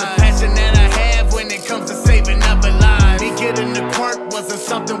recognize the passion that I have when it comes to saving other lives. Me getting the quirk wasn't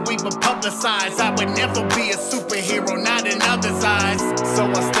something we would publicize. I would never be a superhero, not in others' eyes. So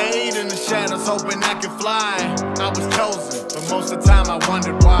I stayed in the shadows, hoping I could fly. I was chosen, but most of the time I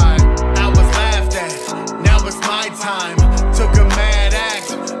wondered why. I was laughed at, now it's my time. Took a mad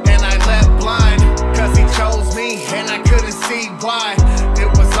act, and I left blind. Cause he chose me, and I couldn't see why. It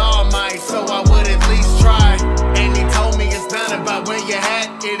was all might, so I would at least try. And he told me it's not about where you're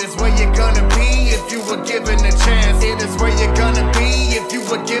at, it is where you're gonna be if you were given a chance. It is where you're gonna be if you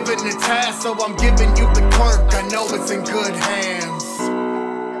were given a task. So I'm giving you the quirk, I know it's in good hands.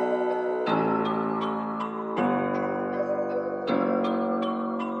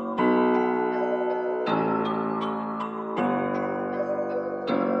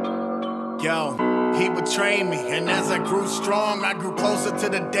 Yo, he betrayed me, and as I grew strong, I grew closer to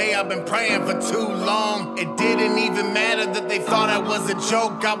the day I've been praying for too long. It didn't even matter that they thought I was a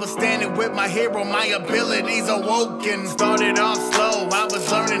joke. I was standing with my hero, my abilities awoken. Started off slow, I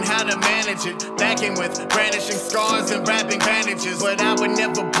was learning how to manage it. Backing with brandishing scars and wrapping bandages. But I would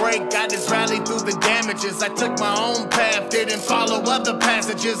never break, I just rallied through the damages. I took my own path, didn't follow other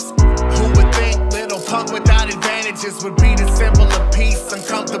passages. Who would think little punk without advantages would be the symbol of peace,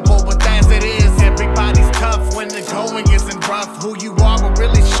 uncomfortable with as it is. Everybody's tough when the going isn't rough. Who you are will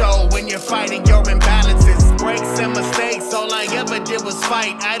really show when you're fighting your imbalances. Breaks and mistakes, all I ever did was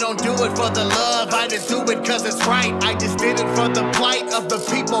fight. I don't do it for the love, I just do it cause it's right. I just did it for the plight of the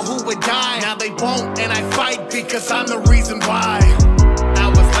people who would die. Now they won't, and I fight because I'm the reason why. I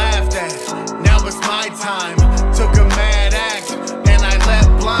was laughed at, now it's my time. Took a mad act, and I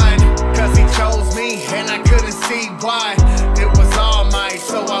left blind. Cause he chose me, and I couldn't see why. It was all might,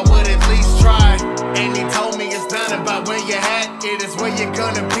 so I would at least try. And he told me it's not about where you're at, it is where you're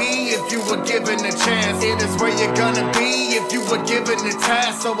gonna be if you were given a chance. It is where you're gonna be if you were given a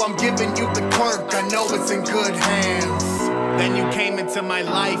task. So I'm giving you the quirk, I know it's in good hands. Then you came into my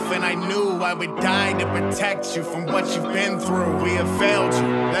life and I knew I would die to protect you from what you've been through. We have failed you,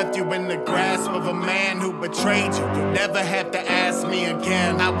 left you in the grasp of a man who betrayed you. You'll never have to ask me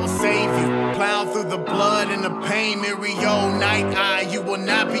again, I will save you. Plow through the blood and the pain, Mirio, Night Eye, you will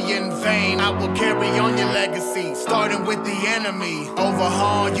not be in vain. I will carry on your legacy, starting with the enemy.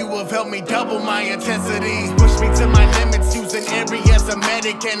 Overhaul, you have helped me double my intensity. Push me to my limits, using Ari as a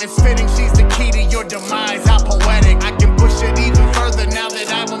medic, and it's fitting she's the key to your demise. How poetic, I can push it even further now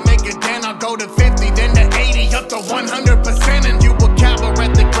that I will make it. Then I'll go to 50, then to 80, up to 100%. And you were Cowl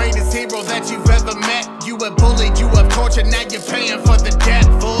at the greatest hero that you've ever met. You have bullied, you have tortured, now you're paying for the debt.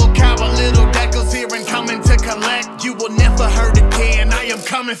 Full Cowl, little Deku's here and coming to collect. You will never hurt again, I am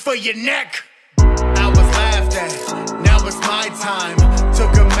coming for your neck. I was laughed at, now it's my time.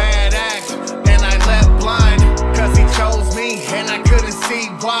 Took a mad act, and I left blind. Cause he chose me, and I couldn't see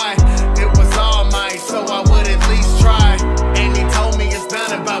why. It was all mine, so I would at least try. And he told me it's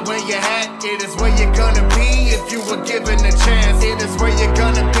not about where you're at, it is where you're gonna be if you were given a chance. It is where you're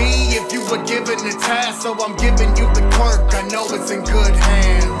gonna be if you were given the task. So I'm giving you the quirk, I know it's in good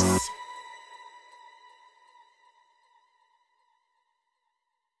hands.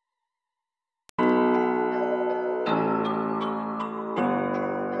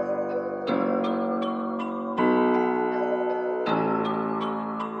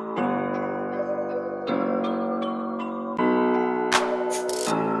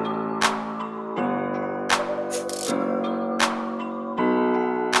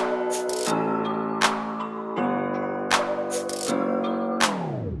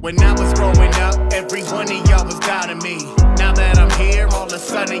 When I was growing up, every one of y'all was doubting me. Now that I'm here, all of a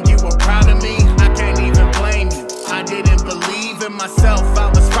sudden you were proud of me. I can't even blame you, I didn't believe in myself. I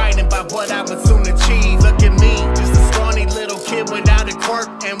was frightened by what I would soon achieve. Look at me, just a scrawny little kid without a quirk.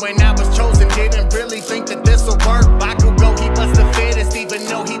 And when I was chosen, didn't really think that this'll work. Bakugo, he was the fittest, even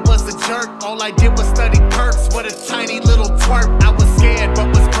though he was a jerk. All I did was study perks, what a tiny little twerp. I was scared, but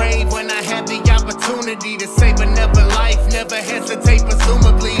was brave when I had the opportunity to save another life. Never hesitate,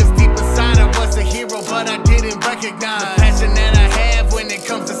 presumably. Deep inside I was a hero, but I didn't recognize the passion that I have when it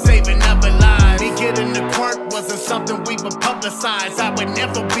comes to saving other lives. Me getting the quirk wasn't something we would publicize. I would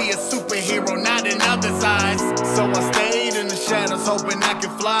never be a superhero, not in others' eyes. So I stayed in the shadows, hoping I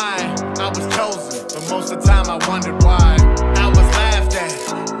could fly. I was chosen, but most of the time I wondered why. I was laughed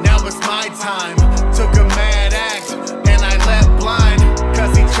at, now it's my time. Took a mad act, and I left blind.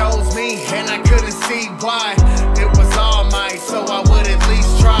 Cause he chose me, and I couldn't see why. It was all mine, so I would at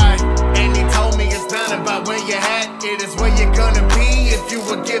least try. And he told me it's not about where you're at, it is where you're gonna be if you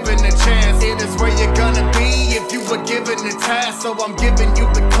were given a chance. It is where you're gonna be if you were given the task. So I'm giving you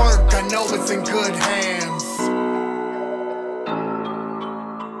the quirk, I know it's in good hands.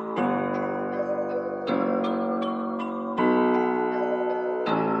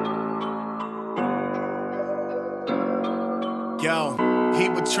 Yo, he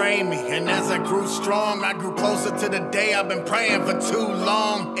betrayed me, and as I grew strong, I grew closer to the day I've been praying for too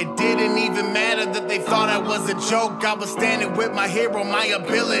long. It didn't even matter that they thought I was a joke. I was standing with my hero, my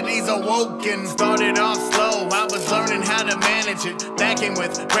abilities awoken. Started off slow, I was learning how to manage it. Backing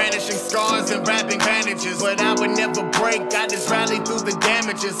with brandishing scars and wrapping bandages. But I would never break, I just rallied through the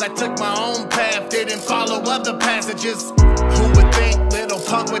damages. I took my own path, didn't follow other passages. Who would think little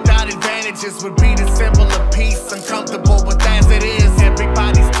punk without advantages would be the symbol of peace, uncomfortable with as it is.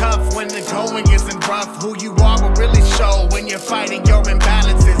 Everybody's tough when the going isn't rough. Who you are will really show when you're fighting your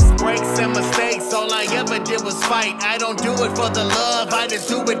imbalances. Breaks and mistakes, all I ever did was fight. I don't do it for the love, I just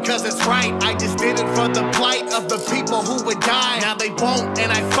do it cause it's right. I just did it for the plight of the people who would die. Now they won't,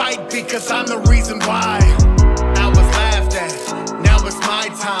 and I fight because I'm the reason why. I was laughed at, now it's my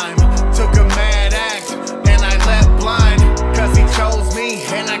time. Took a mad act, and I left blind. Cause he chose me,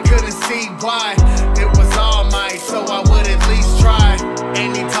 and I couldn't see why. It was all mine, so I would at least try.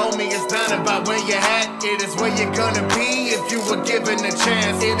 And he told me it's not about where you're at, it is where you're gonna be if you were given a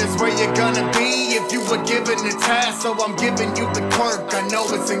chance. It is where you're gonna be if you were given the task. So I'm giving you the quirk, I know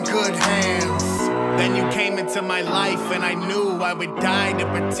it's in good hands. Then you came into my life and I knew I would die to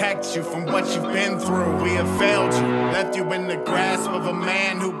protect you from what you've been through. We have failed you, left you in the grasp of a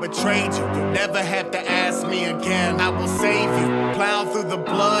man who betrayed you. You'll never have to ask me again, I will save you. Plow through the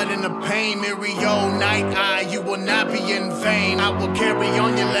blood and the pain, Mirio, Night Eye, you will not be in vain. I will carry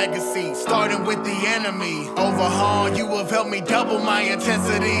on your legacy, starting with the enemy. Overhaul, you have helped me double my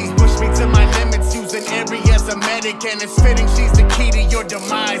intensity. Push me to my limits, using Ari as a medic, and it's fitting she's the key to your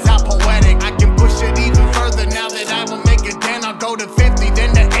demise. How poetic, I can push it even further now that I will make it. Then I'll go to 50,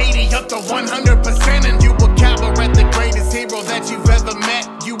 then to 80, up to 100%. And you were Cowl at the greatest hero that you've ever met.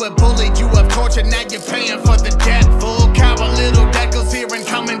 You have bullied, you have tortured, now you're paying for the debt. Full Cowl, little Deku's here and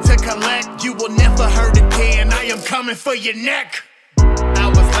coming to collect. You will never hurt again, I am coming for your neck. I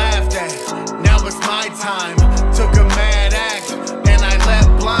was laughed at, now it's my time. Took a mad act, and I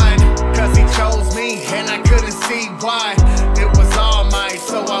left blind. Cause he chose me, and I couldn't see why. It was all mine,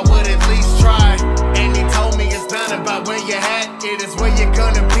 so I would at least try. And he told me it's not about where you're at, it is where you're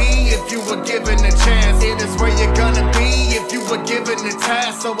gonna be if you were given a chance. It is where you're gonna be if you were given the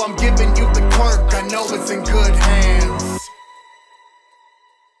task. So I'm giving you the quirk, I know it's in good hands.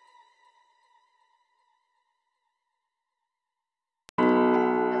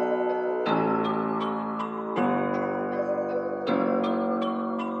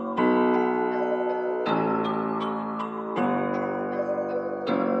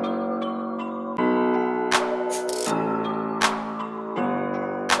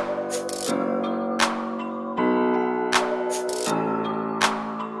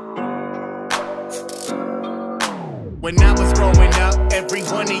 When I was growing up, every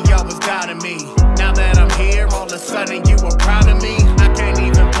one of y'all was doubting me. Now that I'm here, all of a sudden you are proud of me. I can't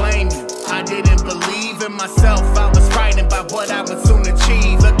even blame you, I didn't believe in myself. I was frightened by what I would soon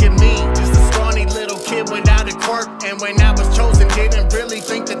achieve. Look at me, just a scrawny little kid without a quirk. And when I was chosen, didn't really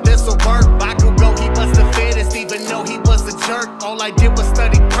think that this'll work. Bakugo, he was the fittest, even though he was a jerk. All I did was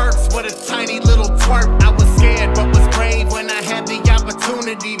study perks, what a tiny little twerp. I was scared, but was brave when I had the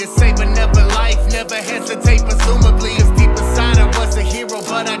opportunity to save another life. Never hesitate, presumably. Deep inside I was a hero,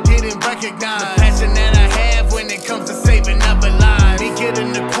 but I didn't recognize the passion that I have when it comes to saving other lives. Me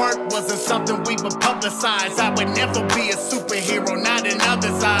getting the quirk wasn't something we would publicize. I would never be a superhero, not in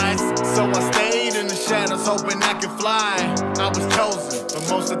others' eyes. So I stayed in the shadows, hoping I could fly. I was chosen, but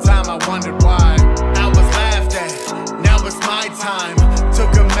most of the time I wondered why. I was laughed at, now it's my time.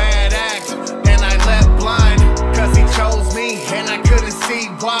 Took a mad act, and I left blind. Cause he chose me, and I couldn't see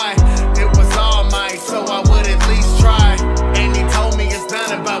why. It was all mine, so I would at least try. And he told me it's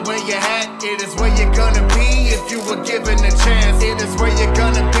not about where you're at, it is where you're gonna be if you were given a chance. It is where you're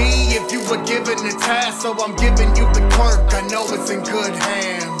gonna be if you were given the task. So I'm giving you the quirk, I know it's in good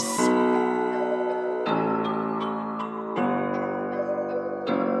hands.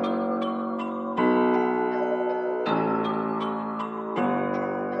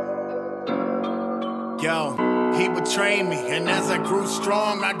 Yo, he would train me, and as I grew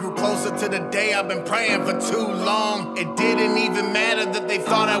strong, I grew closer to the day I've been praying for too long. It didn't even matter that they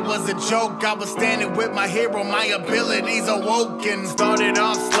thought I was a joke. I was standing with my hero, my abilities awoken. Started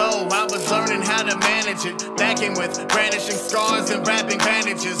off slow, I was learning how to manage it. Backing with brandishing scars and wrapping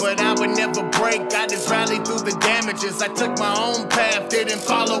bandages. But I would never break, I just rallied through the damages. I took my own path, didn't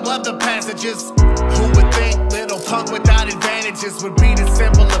follow other passages. Who would think little punk without advantages would be the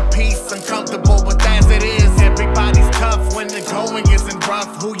symbol of peace, uncomfortable with as it is. Everybody's tough when the going isn't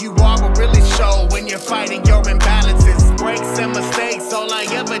rough. Who you are will really show when you're fighting your imbalances. Breaks and mistakes, all I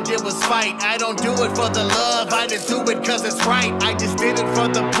ever did was fight. I don't do it for the love, I just do it cause it's right. I just did it for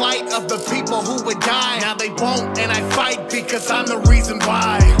the plight of the people who would die. Now they won't, and I fight because I'm the reason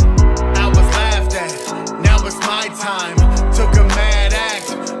why. I was laughed at, now it's my time. Took a mad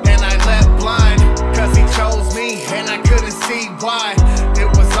act, and I left blind. Cause he chose me, and I couldn't see why. It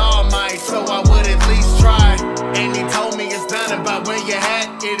was all mine, so I would at least try. And he told me it's not about where you're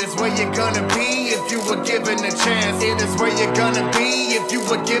at, it is where you're gonna be if you were given a chance. It is where you're gonna be if you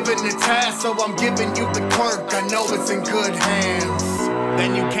were given the task. So I'm giving you the quirk, I know it's in good hands.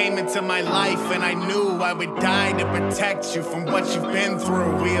 Then you came into my life, and I knew I would die to protect you from what you've been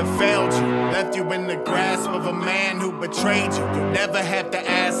through. We have failed you, left you in the grasp of a man who betrayed you. You'll never have to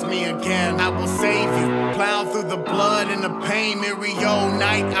ask me again, I will save you. Plow through the blood and the pain, Mirio,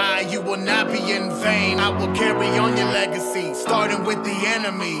 Night Eye, you will not be in vain. I will carry on your legacy, starting with the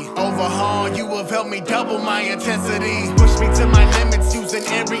enemy. Overhaul, you have helped me double my intensity. Push me to my limits, using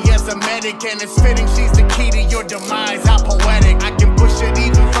Eri as a medic. And it's fitting she's the key to your demise, how poetic. I can push it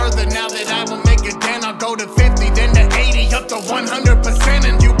even further now that I will make it. Then I'll go to 50, then to 80, up to 100%.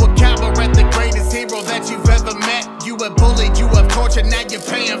 And you will cower at the greatest hero that you've ever met. You have bullied, you have tortured, now you're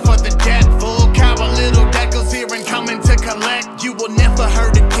paying for the debt. Full Cowl, little Deku's here and coming to collect. You will never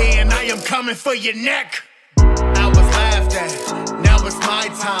hurt again, I am coming for your neck. I was laughed at, now it's my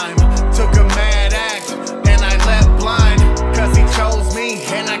time. Took a mad act, and I left blind. Cause he chose me,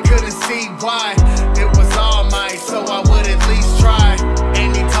 and I couldn't see why. It was all mine, so I would at least try.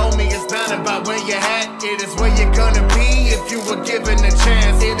 And he told me it's not about where you're at, it is where you're gonna be if you were given a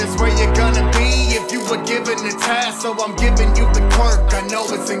chance. It is where you're gonna be if you were given the task. So I'm giving you the quirk, I know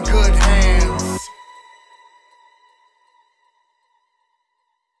it's in good hands.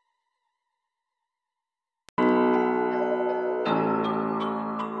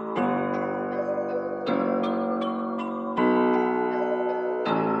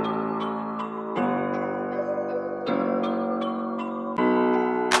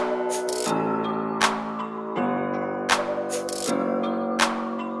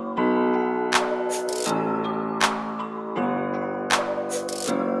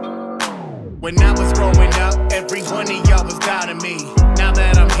 When I was growing up, every one of y'all was doubting me. Now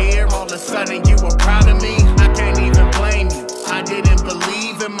that I'm here, all of a sudden you are proud of me. I can't even blame you. I didn't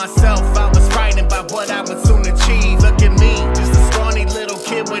believe in myself. I was frightened by what I would soon achieve. Look at me, just a scrawny little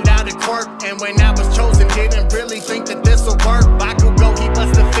kid without a quirk. And when I was chosen, didn't really think that this would work. Bakugo, he was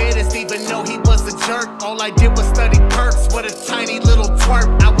the fittest, even though he was a jerk. All I did was study perks. What a tiny little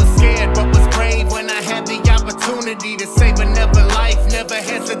twerp. I was scared, but was brave when I had the opportunity to save another life. Never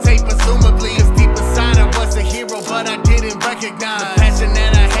hesitate, presumably. Cause deep inside I was a hero, but I didn't recognize the passion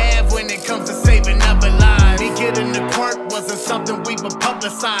that I have when it comes to saving other lives. Me getting the quirk wasn't something we would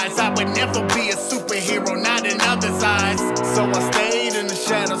publicize. I would never be a superhero, not in others' eyes. So I stayed in the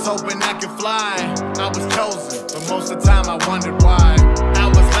shadows, hoping I could fly. I was chosen, but most of the time I wondered why. I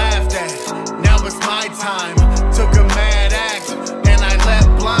was laughed at, now it's my time. Took a mad act, and I left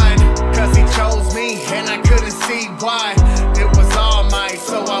blind. Cause he chose me, and I couldn't see why. It was all might,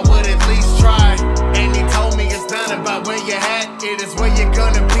 so I would at least try. And he told me it's not about where you're at, it is where you're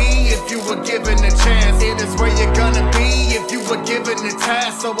gonna be if you were given a chance. It is where you're gonna be if you were given a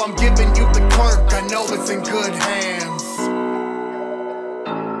task. So I'm giving you the quirk, I know it's in good hands.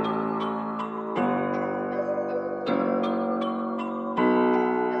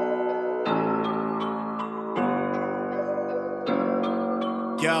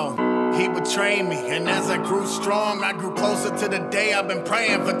 Yo, he betrayed me, and as I grew strong, I grew closer to the day I've been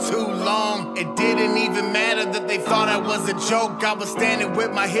praying for too long. It didn't even matter that they thought I was a joke. I was standing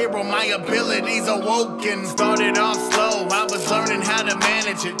with my hero, my abilities awoken. Started off slow, I was learning how to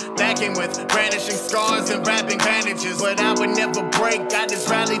manage it. Backing with brandishing scars and wrapping bandages. But I would never break, I just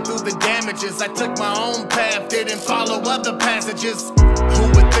rallied through the damages. I took my own path, didn't follow other passages. Who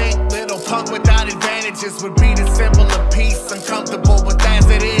would think little punk without advantages would be the symbol of peace, uncomfortable with as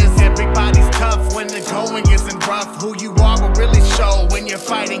it is. Everybody's tough when the going isn't rough. Who you are will really show when you're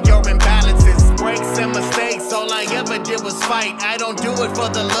fighting your imbalances. Breaks and mistakes, all I ever did was fight. I don't do it for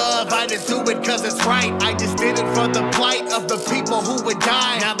the love, I just do it cause it's right. I just did it for the plight of the people who would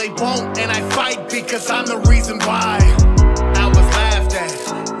die. Now they won't, and I fight because I'm the reason why. I was laughed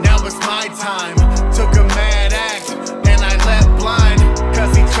at, now it's my time. Took a mad act, and I left blind.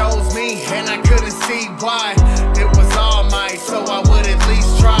 Cause he chose me, and I couldn't see why. It was all might, so I would at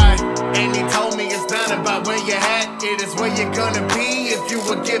least try. And he told me it's not about where you're at, it is where you're gonna be if you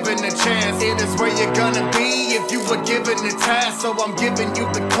were given a chance. It is where you're gonna be if you were given a task. So I'm giving you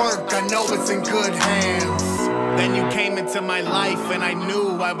the quirk, I know it's in good hands. Then you came into my life, and I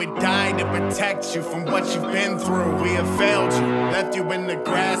knew I would die to protect you from what you've been through. We have failed you, left you in the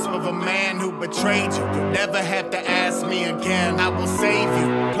grasp of a man who betrayed you. You'll never have to ask me again, I will save you.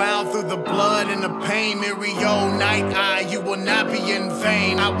 Plow through the blood and the pain, Mirio, Night Eye, you will not be in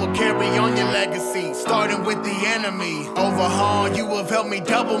vain. I will carry on your legacy, starting with the enemy. Overhaul, you have helped me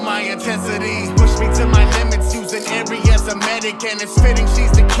double my intensity. Push me to my limits, using Ari as a medic. And it's fitting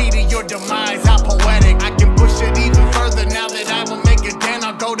she's the key to your demise, how poetic. I can push it even further now that I will make it. Then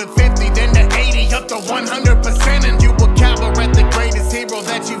I'll go to 50, then to 80, up to 100%. And you will cower at the greatest hero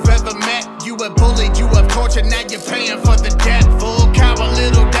that you've ever met. You have bullied, you have tortured, now you're paying for the debt. Full cower,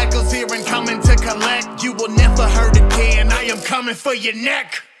 little Deku's here and coming to collect. You will never hurt again, I am coming for your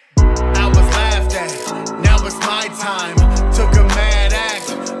neck. I was laughed at, now it's my time. Took a mad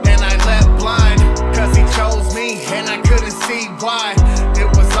act, and I left blind. Cause he chose me, and I couldn't see why. It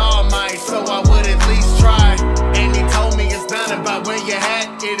was all might, so I would at least try. And he told me it's not about where you're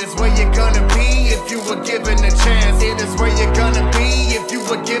at, it is where you're gonna be if you were given a chance. It is where you're gonna be if you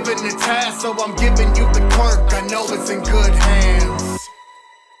were given a task. So I'm giving you the quirk, I